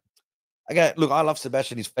Maniscalco." I go, "Look, I love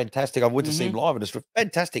Sebastian. He's fantastic. I went to see him live, and it's a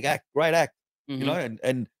fantastic act, great act,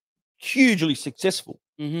 and hugely successful,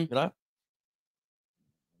 But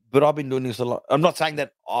I've been doing this a lot. I'm not saying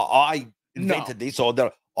that I invented this or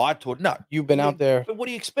that I taught. No, you've been out there. But what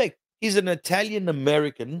do you expect? He's an Italian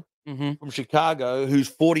American from Chicago who's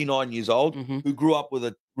 49 years old, who grew up with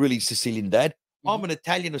a really Sicilian dad. I'm an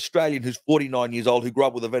Italian Australian who's 49 years old who grew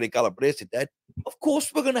up with a very calabrese dad. Of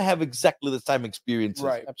course, we're going to have exactly the same experiences.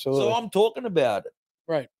 Right. Absolutely. So I'm talking about it.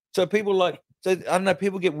 Right. So people I don't know,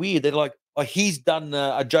 people get weird. They're like, "Oh, he's done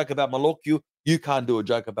a joke about Malocchio. You can't do a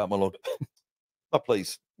joke about Malocchio." Oh,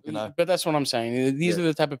 please. But that's what I'm saying. These are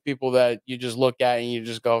the type of people that you just look at and you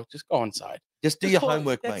just go inside. Just do your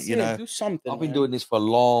homework, mate. Do something. I've been doing this for a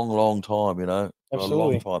long, long time, for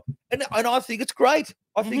Absolutely. a long time. And I think it's great.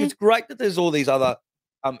 I think it's great that there's all these other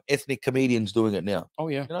ethnic comedians doing it now. Oh,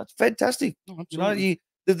 yeah. It's fantastic. Oh, absolutely.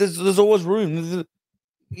 There's always room.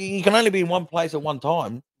 You can only be in one place at one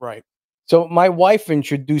time. Right. So my wife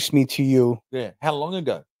introduced me to you. Yeah. How long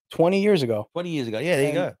ago? 20 years ago. 20 years ago. Yeah, there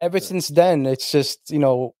you go. Ever since then, it's just, you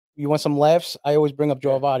want some laughs, I always bring up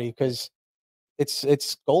Joe Avati, because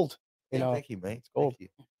it's gold. Thank you, mate. It's gold.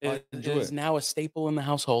 It is now a staple in the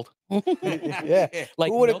household. Yeah.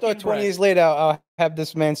 Like, who would have thought 20 years later I'll have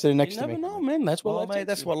this man sitting next to me? You never know, man. That's what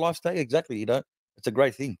that's what life's taking. Exactly. It's a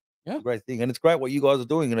great thing. Yeah. It's a great thing. And it's great what you guys are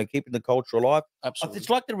doing, keeping the culture alive. Absolutely. It's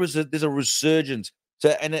like there's a resurgence. So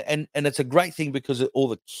and it's a great thing because all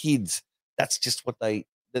the kids, that's just what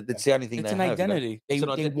that's the only thing It's they an have. identity. You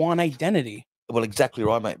know? They want identity. Well, exactly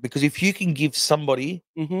right, mate. Because if you can give somebody,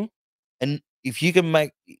 and if you can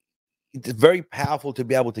make, it's very powerful to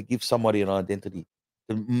be able to give somebody an identity,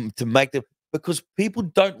 to make them, because people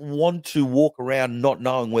don't want to walk around not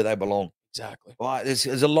knowing where they belong. Exactly. Right?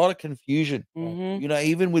 There's a lot of confusion. You know,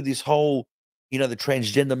 even with this whole, the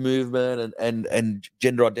transgender movement and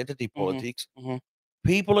gender identity politics,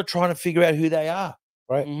 people are trying to figure out who they are.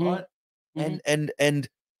 Right. Right. And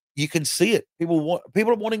you can see it. People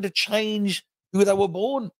are wanting to change who they were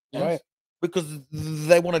born. Right. Because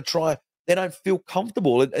they want to try, they don't feel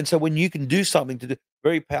comfortable. And so when you can do something to do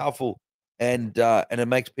very powerful, and it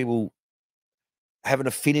makes people have an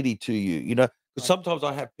affinity to you, because sometimes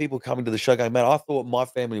I have people coming to the show going, man, I thought my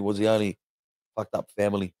family was the only fucked up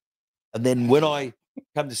family. And then when I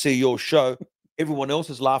come to see your show, everyone else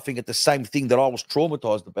is laughing at the same thing that I was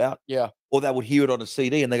traumatized about. Yeah. Or they would hear it on a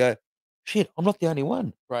CD and they go, shit, I'm not the only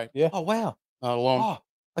one. Right. Yeah. Oh, wow. Not alone. Oh,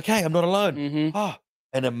 okay, I'm not alone.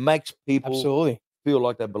 And it makes people Absolutely feel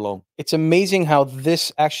like they belong. It's amazing how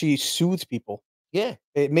this actually soothes people. Yeah.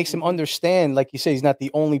 It makes them understand, like you say, he's not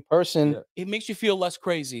the only person. Yeah. It makes you feel less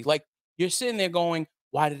crazy. Like you're sitting there going,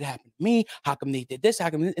 why did it happen to me? How come they did this? How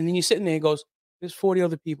come? And then you're sitting there and goes, there's 40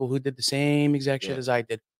 other people who did the same exact shit as I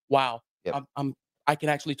did. Wow. Yep. I can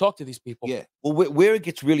actually talk to these people. Yeah. Well, where it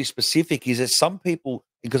gets really specific is that some people,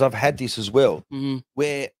 because I've had this as well,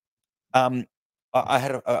 where I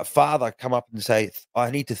had a father come up and say,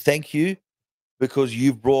 I need to thank you because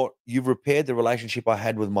you've repaired the relationship I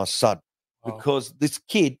had with my son. Because this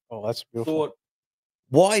kid that's beautiful. thought,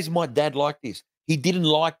 why is my dad like this? He didn't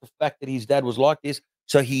like the fact that his dad was like this,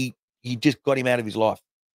 so he just got him out of his life,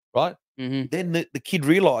 right? Then the kid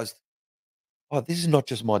realized, oh, this is not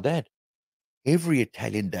just my dad. Every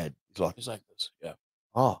Italian dad is like this. Yeah.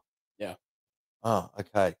 Oh. Yeah. Oh,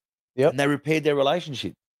 okay. Yep. And they repaired their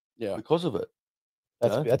relationship because of it.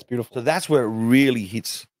 That's beautiful. So that's where it really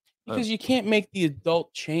hits. Because you can't make the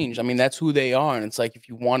adult change. I mean, that's who they are. And it's like, if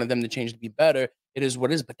you wanted them to change to be better, it is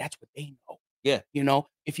what it is, but that's what they know. Yeah.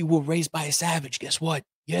 If you were raised by a savage, guess what?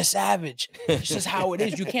 You're a savage. It's just how it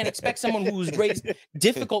is. You can't expect someone who was raised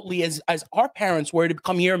difficultly as our parents were to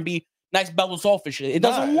come here and be nice, bellow, sawfish. It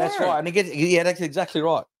doesn't work. That's right. And that's exactly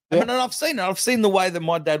right. Yeah. I mean, and I've seen it. I've seen the way that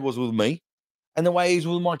my dad was with me and the way he's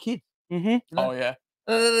with my kids. Oh, yeah.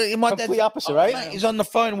 My Complete opposite, right? Mate, he's on the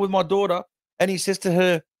phone with my daughter and he says to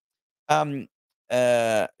her,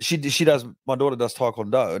 she does, my daughter does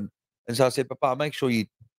taekwondo, and so I said, Papa, make sure you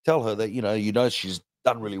tell her that she's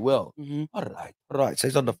done really well. All right. So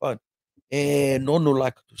he's on the phone. Nonno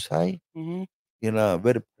like to say,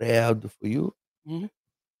 very proud for you.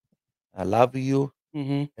 I love you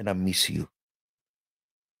and I miss you.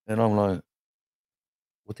 And I'm like,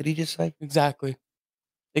 what did he just say? Exactly.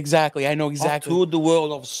 I know exactly. I've toured the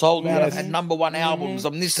world. I've sold out. I've had #1 albums.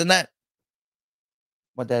 I'm this and that.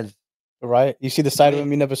 My dad's right. You see the side of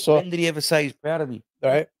him you never saw. When did he ever say he's proud of me?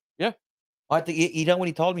 Right. Yeah. I think when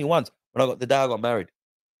he told me once when the day I got married,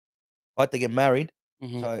 I had to get married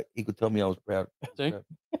so he could tell me I was proud. See?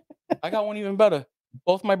 I got one even better.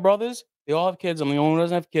 Both my brothers, they all have kids. I'm the only one who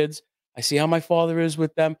doesn't have kids. I see how my father is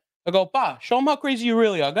with them. I go, Pa, show them how crazy you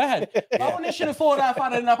really are. Go ahead. Call him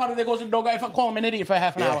an idiot for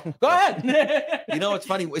half an hour. Go ahead. You know, it's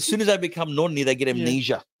funny. As soon as they become nonni, they get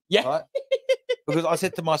amnesia. Yeah. Right? Because I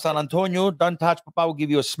said to my son, Antonio, don't touch Papa, will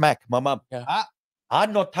give you a smack. My mum, I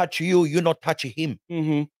not touch you, you're not touching him.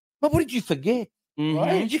 But what did you forget?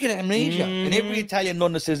 Right? You get amnesia. And every Italian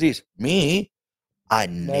nonna says this, me, I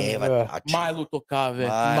never touch you. My little cave.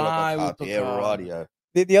 Yeah, right, yeah.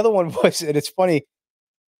 The other one was, and it's funny,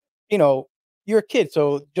 you're a kid,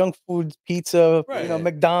 so junk food, pizza,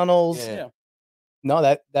 McDonald's. Yeah. No,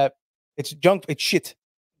 that it's junk, it's shit.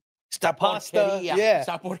 Stop pasta. Yeah.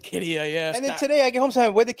 Stop porqueria, yeah. And then today I get home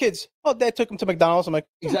saying, where the kids? Oh, Dad took them to McDonald's. I'm like,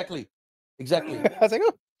 Exactly. I was like,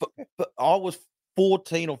 oh. But I was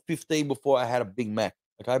 14 or 15 before I had a Big Mac.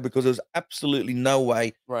 Okay, because there was absolutely no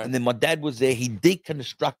way. Right. And then my dad was there. He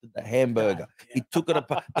deconstructed the hamburger. He took it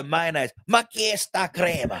apart. The mayonnaise. Ma che sta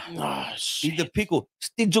crema? The pickle.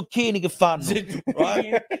 Sti zucchini che fanno.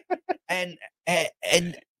 Right? And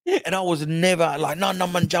I was never like, no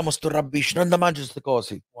mangiamo sto rubbish. No mangiamo sto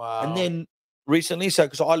cose. Wow. And then recently,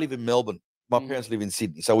 because I live in Melbourne. My parents live in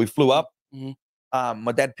Sydney. So we flew up.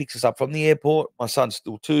 My dad picks us up from the airport. My son's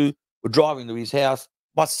still 2. We're driving to his house.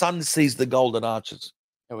 My son sees the Golden Arches.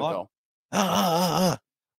 There we go.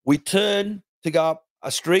 We turn to go up a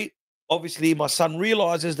street. Obviously, my son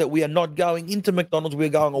realizes that we are not going into McDonald's. We're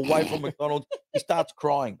going away from McDonald's. He starts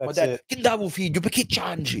crying. My dad, don't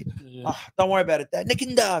worry about it, Dad.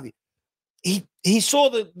 He saw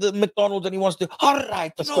the McDonald's and he wants to, all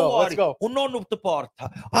right, let's go. Let's go.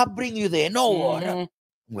 I'll bring you there. No worry.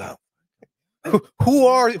 Well,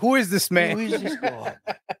 who is this man? who is this guy?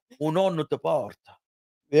 Un'onno te porta.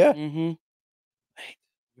 Yeah. You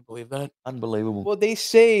believe that? Unbelievable. What they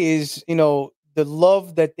say is, the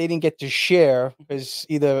love that they didn't get to share because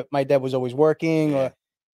either my dad was always working or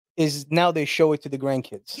is now they show it to the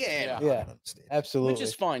grandkids. Yeah. Absolutely. Which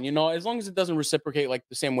is fine, as long as it doesn't reciprocate like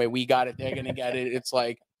the same way we got it, they're gonna get it. It's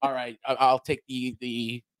like, all right, I'll take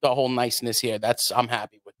the whole niceness here. I'm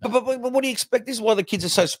happy with that. But what do you expect? This is why the kids are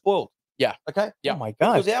so spoiled. Yeah. Okay. Yeah. Oh my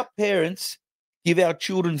God. Because our parents give our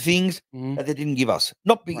children things that they didn't give us.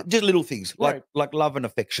 Not big, just little things like love and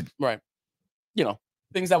affection. Right.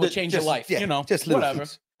 Things that would change your life. Yeah, just little whatever.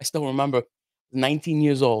 things. I still remember 19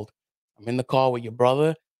 years old. I'm in the car with your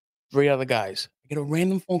brother, 3 other guys. I get a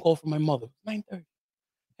random phone call from my mother. 9:30.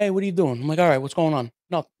 Hey, what are you doing? I'm like, all right, what's going on?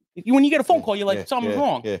 No. When you get a phone call, you're like, something's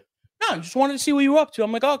wrong. Yeah. No, I just wanted to see what you were up to.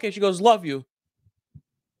 I'm like, okay. She goes, love you.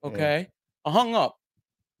 Okay. I hung up.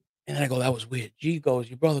 And then I go, that was weird. G goes,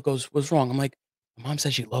 your brother goes, what's wrong? I'm like, my mom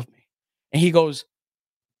said she loved me. And he goes,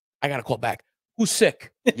 I got to call back. Who's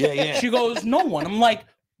sick? Yeah. She goes, no one. I'm like,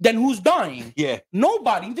 then who's dying? Yeah.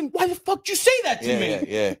 Nobody. Then why the fuck did you say that to me?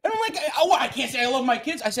 Yeah. And I'm like, oh, I can't say I love my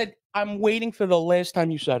kids. I said, I'm waiting for the last time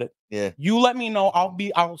you said it. Yeah. You let me know. I'll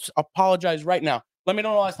apologize right now. Let me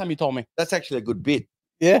know the last time you told me. That's actually a good bit.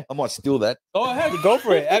 Yeah. I might steal that. Go ahead. Go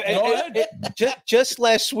for it. Go ahead. Just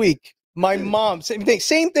last week, my mom, same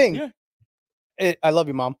thing. Yeah. I love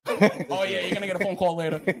you, Mom. Oh, yeah, you're going to get a phone call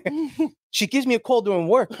later. She gives me a call during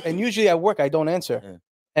work, and usually at work, I don't answer. Yeah.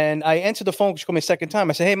 And I answered the phone. She called me a second time.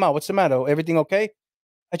 I said, hey, Ma, what's the matter? Everything okay?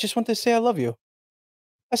 I just wanted to say I love you.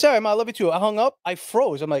 I said, all right, Ma, I love you too. I hung up. I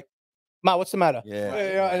froze. I'm like, Ma, what's the matter? Yeah.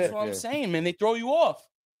 That's what I'm saying, man. They throw you off.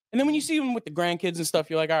 And then when you see them with the grandkids and stuff,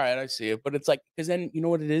 you're like, all right, I see it. But it's like, because then you know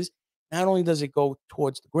what it is? Not only does it go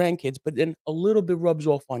towards the grandkids, but then a little bit rubs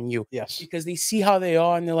off on you. Yes. Because they see how they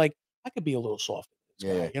are and they're like, I could be a little softer.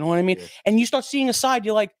 Yeah. You know what I mean? Yeah. And you start seeing a side,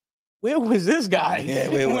 you're like, where was this guy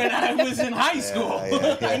when I was in high school?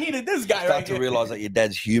 I needed this guy Start to realize that your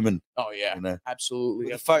dad's human. Oh, yeah.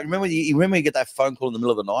 Absolutely. Remember you get that phone call in the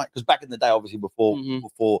middle of the night? Because back in the day, obviously, before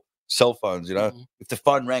cell phones, if the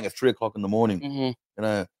phone rang at 3 o'clock in the morning, you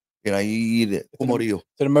it's an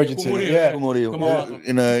emergency. Yeah. In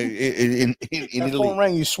Italy. Phone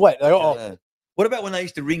rang, you sweat. Like, What about when they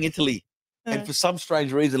used to ring Italy? And for some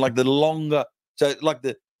strange reason, like the longer, so like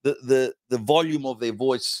the volume of their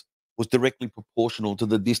voice was directly proportional to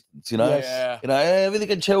the distance, Yes.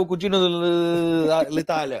 Everything c'è un cugino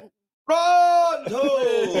l'Italia. Pronto!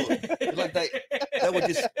 Like they would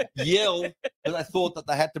just yell because I thought that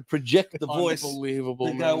they had to project the voice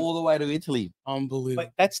to go all the way to Italy. Unbelievable.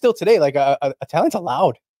 But that's still today. Like Italians are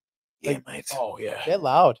loud. Yeah, mate. Oh, yeah. They're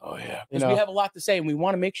loud. Oh, yeah. Because we have a lot to say and we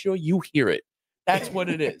want to make sure you hear it. That's what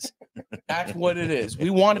it is. That's what it is. We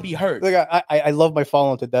want to be heard. Look, I love my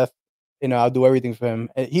father to death. I'll do everything for him.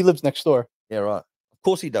 He lives next door. Yeah, right. Of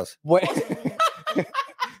course he does. What?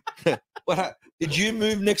 Did you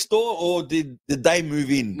move next door or did they move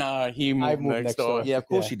in? Nah, he moved next door. Yeah, of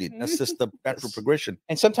course you did. That's just the natural progression.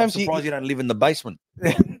 And sometimes I'm surprised you don't live in the basement.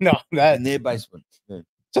 No, in their basement. Yeah.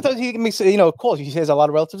 Sometimes he makes calls. He has a lot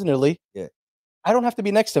of relatives in Italy. Yeah. I don't have to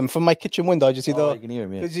be next to him. From my kitchen window, I just see you can hear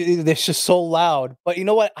him. Yeah. They're just so loud. But you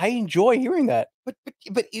know what? I enjoy hearing that. But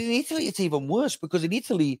in Italy, it's even worse because in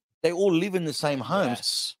Italy they all live in the same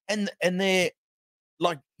homes, and they're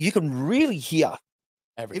like you can really hear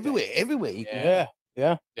everywhere. You can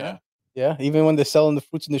Yeah. Even when they're selling the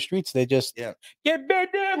fruits in the streets, they just get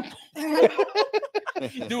better.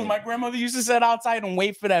 Dude, my grandmother used to sit outside and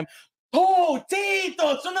wait for them. Oh,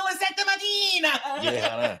 Tito, sono le 7 mattina. Yeah,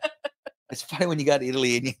 I know. It's funny when you go to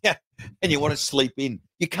Italy and you want to sleep in.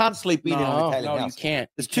 You can't sleep in an Italian house. No, you can't.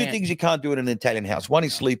 There's two things you can't do in an Italian house. One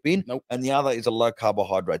is sleep in, and the other is a low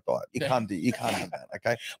carbohydrate diet. You can't have that.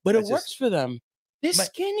 Okay, but it works for them. They're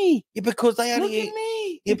skinny. Yeah, because they only Look at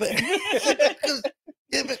me. Yeah,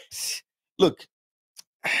 but look,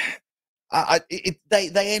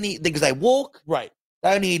 they only because they walk right.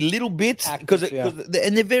 They only eat little bits because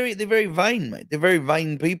and they're very vain, mate. They're very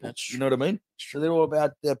vain people. You know what I mean? So they're all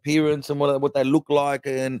about their appearance and what they look like.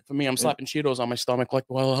 And for me, I'm slapping Cheetos on my stomach like,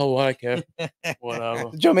 well, how I care. Whatever.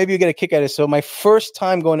 Joe, maybe you get a kick at it. So my first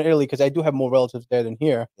time going to Italy, because I do have more relatives there than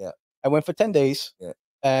here. Yeah. I went for 10 days. Yeah.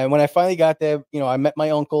 And when I finally got there, I met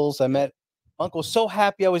my uncles. I met Uncle so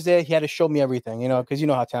happy I was there. He had to show me everything, because you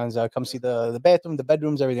know how towns are. Come see the bathroom, the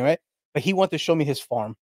bedrooms, everything, right? but he wanted to show me his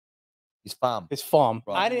farm. His farm. His farm.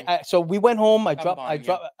 Right. So we went home. I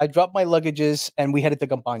Campania. dropped my luggages, and we headed to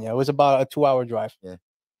Campania. It was about a 2-hour drive. Yeah.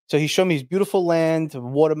 So he showed me his beautiful land,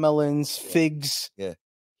 watermelons, figs. Yeah.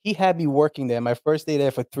 He had me working there. My first day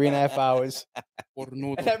there for 3.5 hours.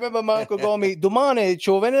 And I remember my uncle going me, Domani,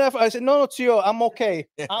 I said, no, Tio, I'm okay.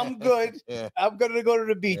 I'm good. Yeah. I'm gonna go to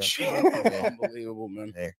the beach. Yeah. Unbelievable,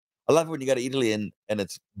 man. Yeah. I love when you go to Italy and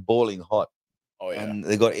it's boiling hot. Oh yeah. And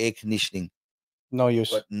they got air conditioning, No use.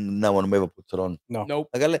 but no one ever puts it on. No. Nope.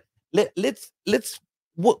 Okay, let's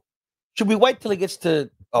what should we wait till it gets to?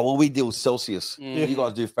 Oh well, we deal with Celsius. You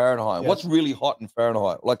guys do Fahrenheit. Yes. What's really hot in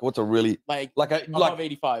Fahrenheit? Like what's a really like like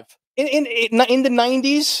 85? In the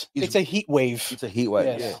 90s, it's a heat wave. It's a heat wave.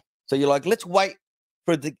 Yes. Yeah. So you're like, let's wait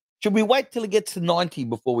for the. Should we wait till it gets to 90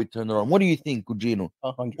 before we turn it on? What do you think, Gugino?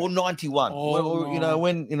 100. Or 91? Oh, Or, you know,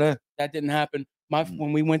 when that didn't happen.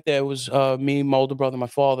 When we went there, it was me, my older brother, my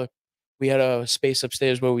father. We had a space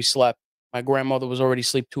upstairs where we slept. My grandmother was already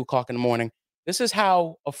asleep 2 o'clock in the morning. This is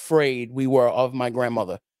how afraid we were of my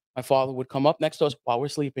grandmother. My father would come up next to us while we're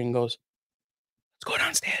sleeping and goes, let's go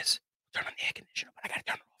downstairs, turn on the air conditioner, but I got to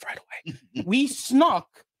turn it off right away. We snuck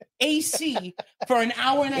AC for an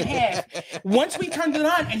hour and a half. Once we turned it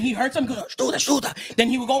on and he heard something go, "Studa." Then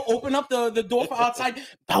he would go open up the door for outside,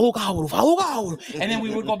 and then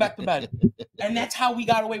we would go back to bed. And that's how we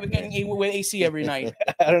got away with getting with AC every night.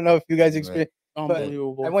 I don't know if you guys experience.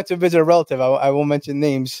 Unbelievable. I went to visit a relative. I won't mention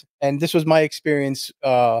names, and this was my experience.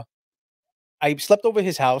 I slept over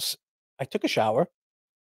his house. I took a shower.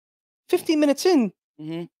 15 minutes in,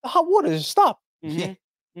 the hot water just stopped. yeah.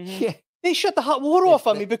 They shut the hot water off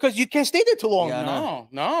on me because you can't stay there too long. Yeah,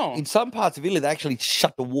 no. In some parts of Italy, they actually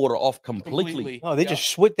shut the water off completely. No, they just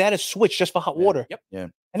switch. That is switch just for hot water. Yep. Yeah.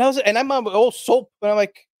 And I'm all soap, and I'm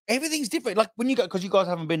like, everything's different. Like when you go, because you guys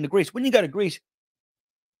haven't been to Greece. When you go to Greece,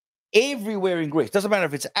 everywhere in Greece, doesn't matter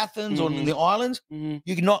if it's Athens or in the islands,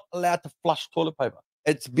 you're not allowed to flush toilet paper.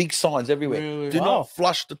 It's big signs everywhere. Really? Do not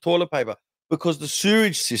flush the toilet paper because the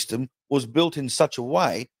sewage system was built in such a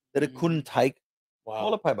way that it couldn't take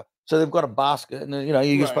toilet paper. So they've got a basket, and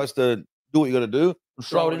you're supposed to do what you got to do and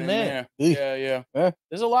throw it in there. Yeah.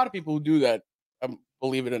 There's a lot of people who do that.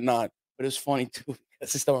 Believe it or not, but it's funny too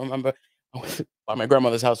because I still remember by my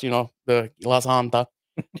grandmother's house. The La Santa.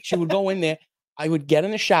 She would go in there. I would get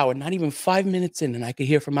in the shower, not even 5 minutes in, and I could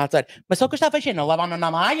hear from outside. Ma so cosa facendo? Lavando una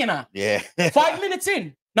macchina. Yeah. 5 minutes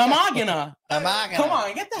in. Na macchina. Come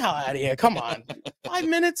on, get the hell out of here. Come on. 5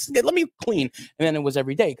 minutes. Let me clean. And then it was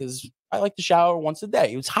every day because I like to shower once a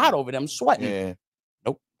day. It was hot over there. I'm sweating. Yeah.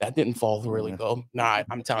 Nope. That didn't fall really good. Nah,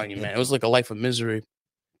 I'm telling you, man. It was like a life of misery.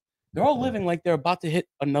 They're all living like they're about to hit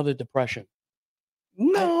another depression.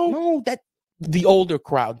 No, that the older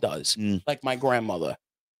crowd does. Like my grandmother.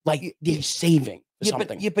 Like they're saving for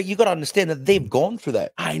something. But you got to understand that they've gone through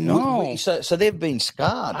that. I know. So they've been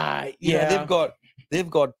scarred. They've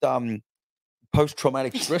got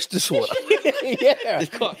post-traumatic stress disorder. They've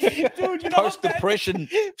got post-depression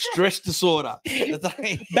stress disorder.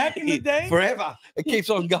 Back in the day, forever it keeps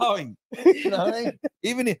on going. You know what I mean?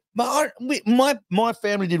 Even if my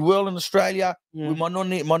family did well in Australia. With my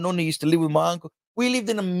nonna used to live with my uncle. We lived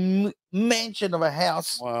in a mansion of a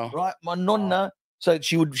house. Wow. Right, my nonna. So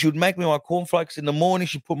she would make me my cornflakes in the morning.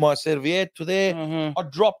 She put my serviette to there. I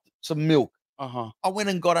dropped some milk. I went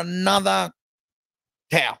and got another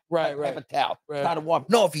towel. Right. Paper towel. Started wiping.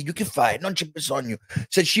 No, if you can fade, non c'è bisogno.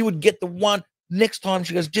 So she would get the one. Next time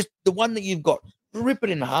she goes, just the one that you've got. Rip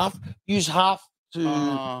it in half. Use half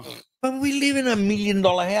to. But we live in $1 million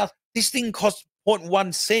house. This thing costs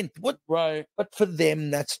 0.1 cent. What? Right. But for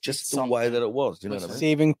them, that's just the way that it was. You know what I mean?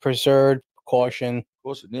 Saving, preserved, caution. Of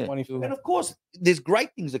course, yeah. And of course, there's great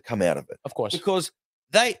things that come out of it. Of course, because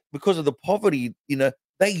of the poverty,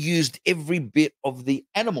 they used every bit of the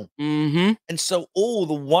animal, and so all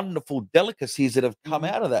the wonderful delicacies that have come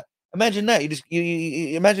out of that. Imagine that.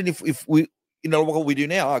 You imagine if we, what we do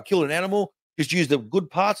now. Kill an animal, just use the good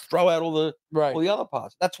parts, throw out all the other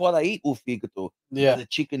parts. That's why they eat ufigato. Yeah, the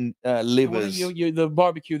chicken livers. The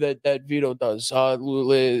barbecue that Vito does.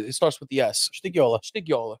 It starts with the S.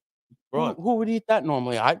 Stigiola. Right. Who would eat that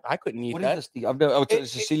normally? I couldn't eat that. I've never.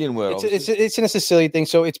 It's a Sicilian word. It's in a Sicilian thing.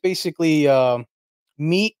 So it's basically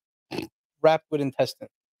meat wrapped with intestine.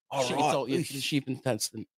 It's sheep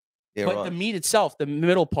intestine. Yeah, but the meat itself, the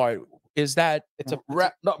middle part, is that it's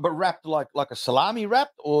wrapped like a salami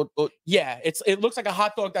wrapped or it looks like a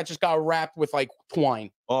hot dog that just got wrapped with like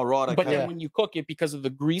twine. Oh right. Okay. But then when you cook it, because of the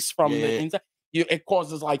grease from the inside. It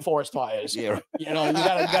causes like forest fires. Yeah, you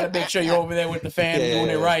gotta make sure you're over there with the fan doing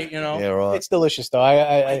it right. Yeah, right. It's delicious though.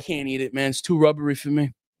 I can't eat it, man. It's too rubbery for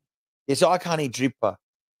me. Yeah, so I can't eat drippa.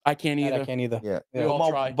 I can't That either. I can't either. Yeah. We all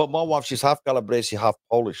try. But my wife, she's half Calabrese, half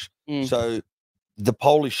Polish. Mm. So the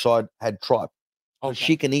Polish side had tripe. So Okay.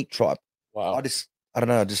 she can eat tripe. Wow. I don't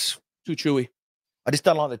know. Too chewy. I just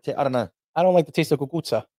don't like I don't know. I don't like the taste of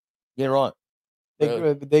kukuza. Yeah, right.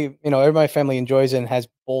 They, you know, everybody in my family enjoys it and has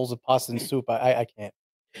bowls of pasta and soup. I can't.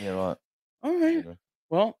 Yeah, right. All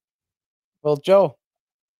right. Well, Joe,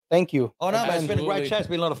 thank you. Oh, no, mate, it's been a great Absolutely. chat. It's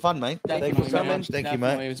been a lot of fun, mate. Thank you for Definitely, coming. man. Thank you,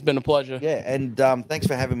 Definitely. mate. It's been a pleasure. Yeah, and thanks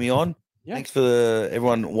for having me on. Yeah. Thanks for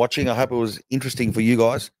everyone watching. I hope it was interesting for you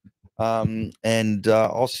guys. And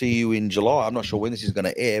I'll see you in July. I'm not sure when this is going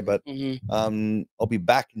to air, but I'll be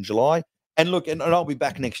back in July. And look, and I'll be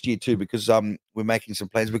back next year too, because we're making some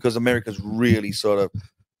plans, because America's really sort of,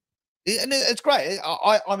 and it's great.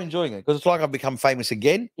 I'm enjoying it, because it's like I've become famous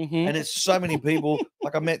again. And it's so many people.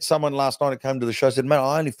 Like I met someone last night who came to the show, said, "Man,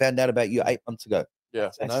 I only found out about you 8 months ago." Yeah,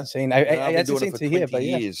 that's insane. I've been doing it for 20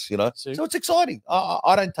 years, you know. So it's exciting.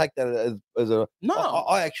 I don't take that as a no.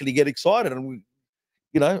 I actually get excited, and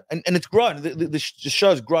you know, and it's grown. The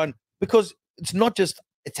show's grown because it's not just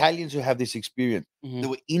Italians who have this experience. There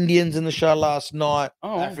were Indians in the show last night,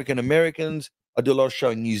 African Americans. I do a lot of show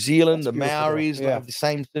in New Zealand. The Maoris have the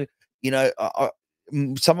same thing. You know,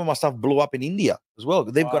 some of my stuff blew up in India as well.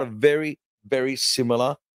 They've got a very, very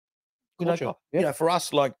similar culture. You know, for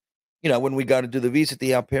us, like, you know, when we go to do the visit,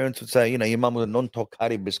 our parents would say, you know, your mum was a non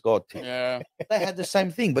toccare biscotti. Yeah. They had the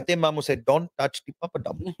same thing, but their mum would say, don't touch the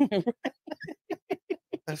papadum.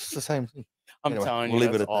 That's the same thing. I'm telling you,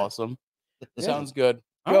 that's awesome. Sounds good.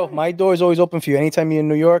 Joe, my door is always open for you. Anytime you're in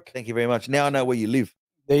New York. Thank you very much. Now I know where you live.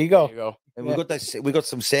 There you go. There you go. And we got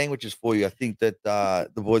some sandwiches for you. I think that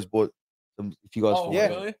the boys bought some. If you guys,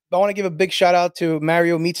 Really? I want to give a big shout out to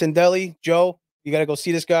Mario Meats and Deli. Joe, you got to go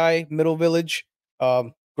see this guy. Middle Village,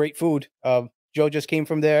 great food. Joe just came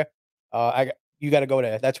from there. You got to go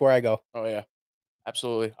there. That's where I go. Oh yeah,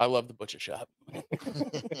 absolutely. I love the butcher shop.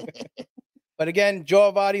 But again,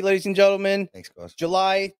 Joe Avati, ladies and gentlemen. Thanks, guys.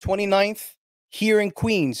 July 29th here in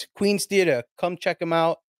Queens Theater. Come check him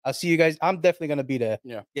out. I'll see you guys. I'm definitely gonna be there.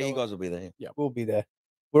 Yeah, you guys will be there. Yeah, we'll be there.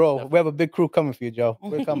 We have a big crew coming for you, Joe.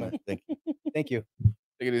 We're coming. Thank you. Thank you.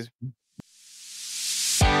 Take it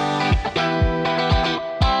easy.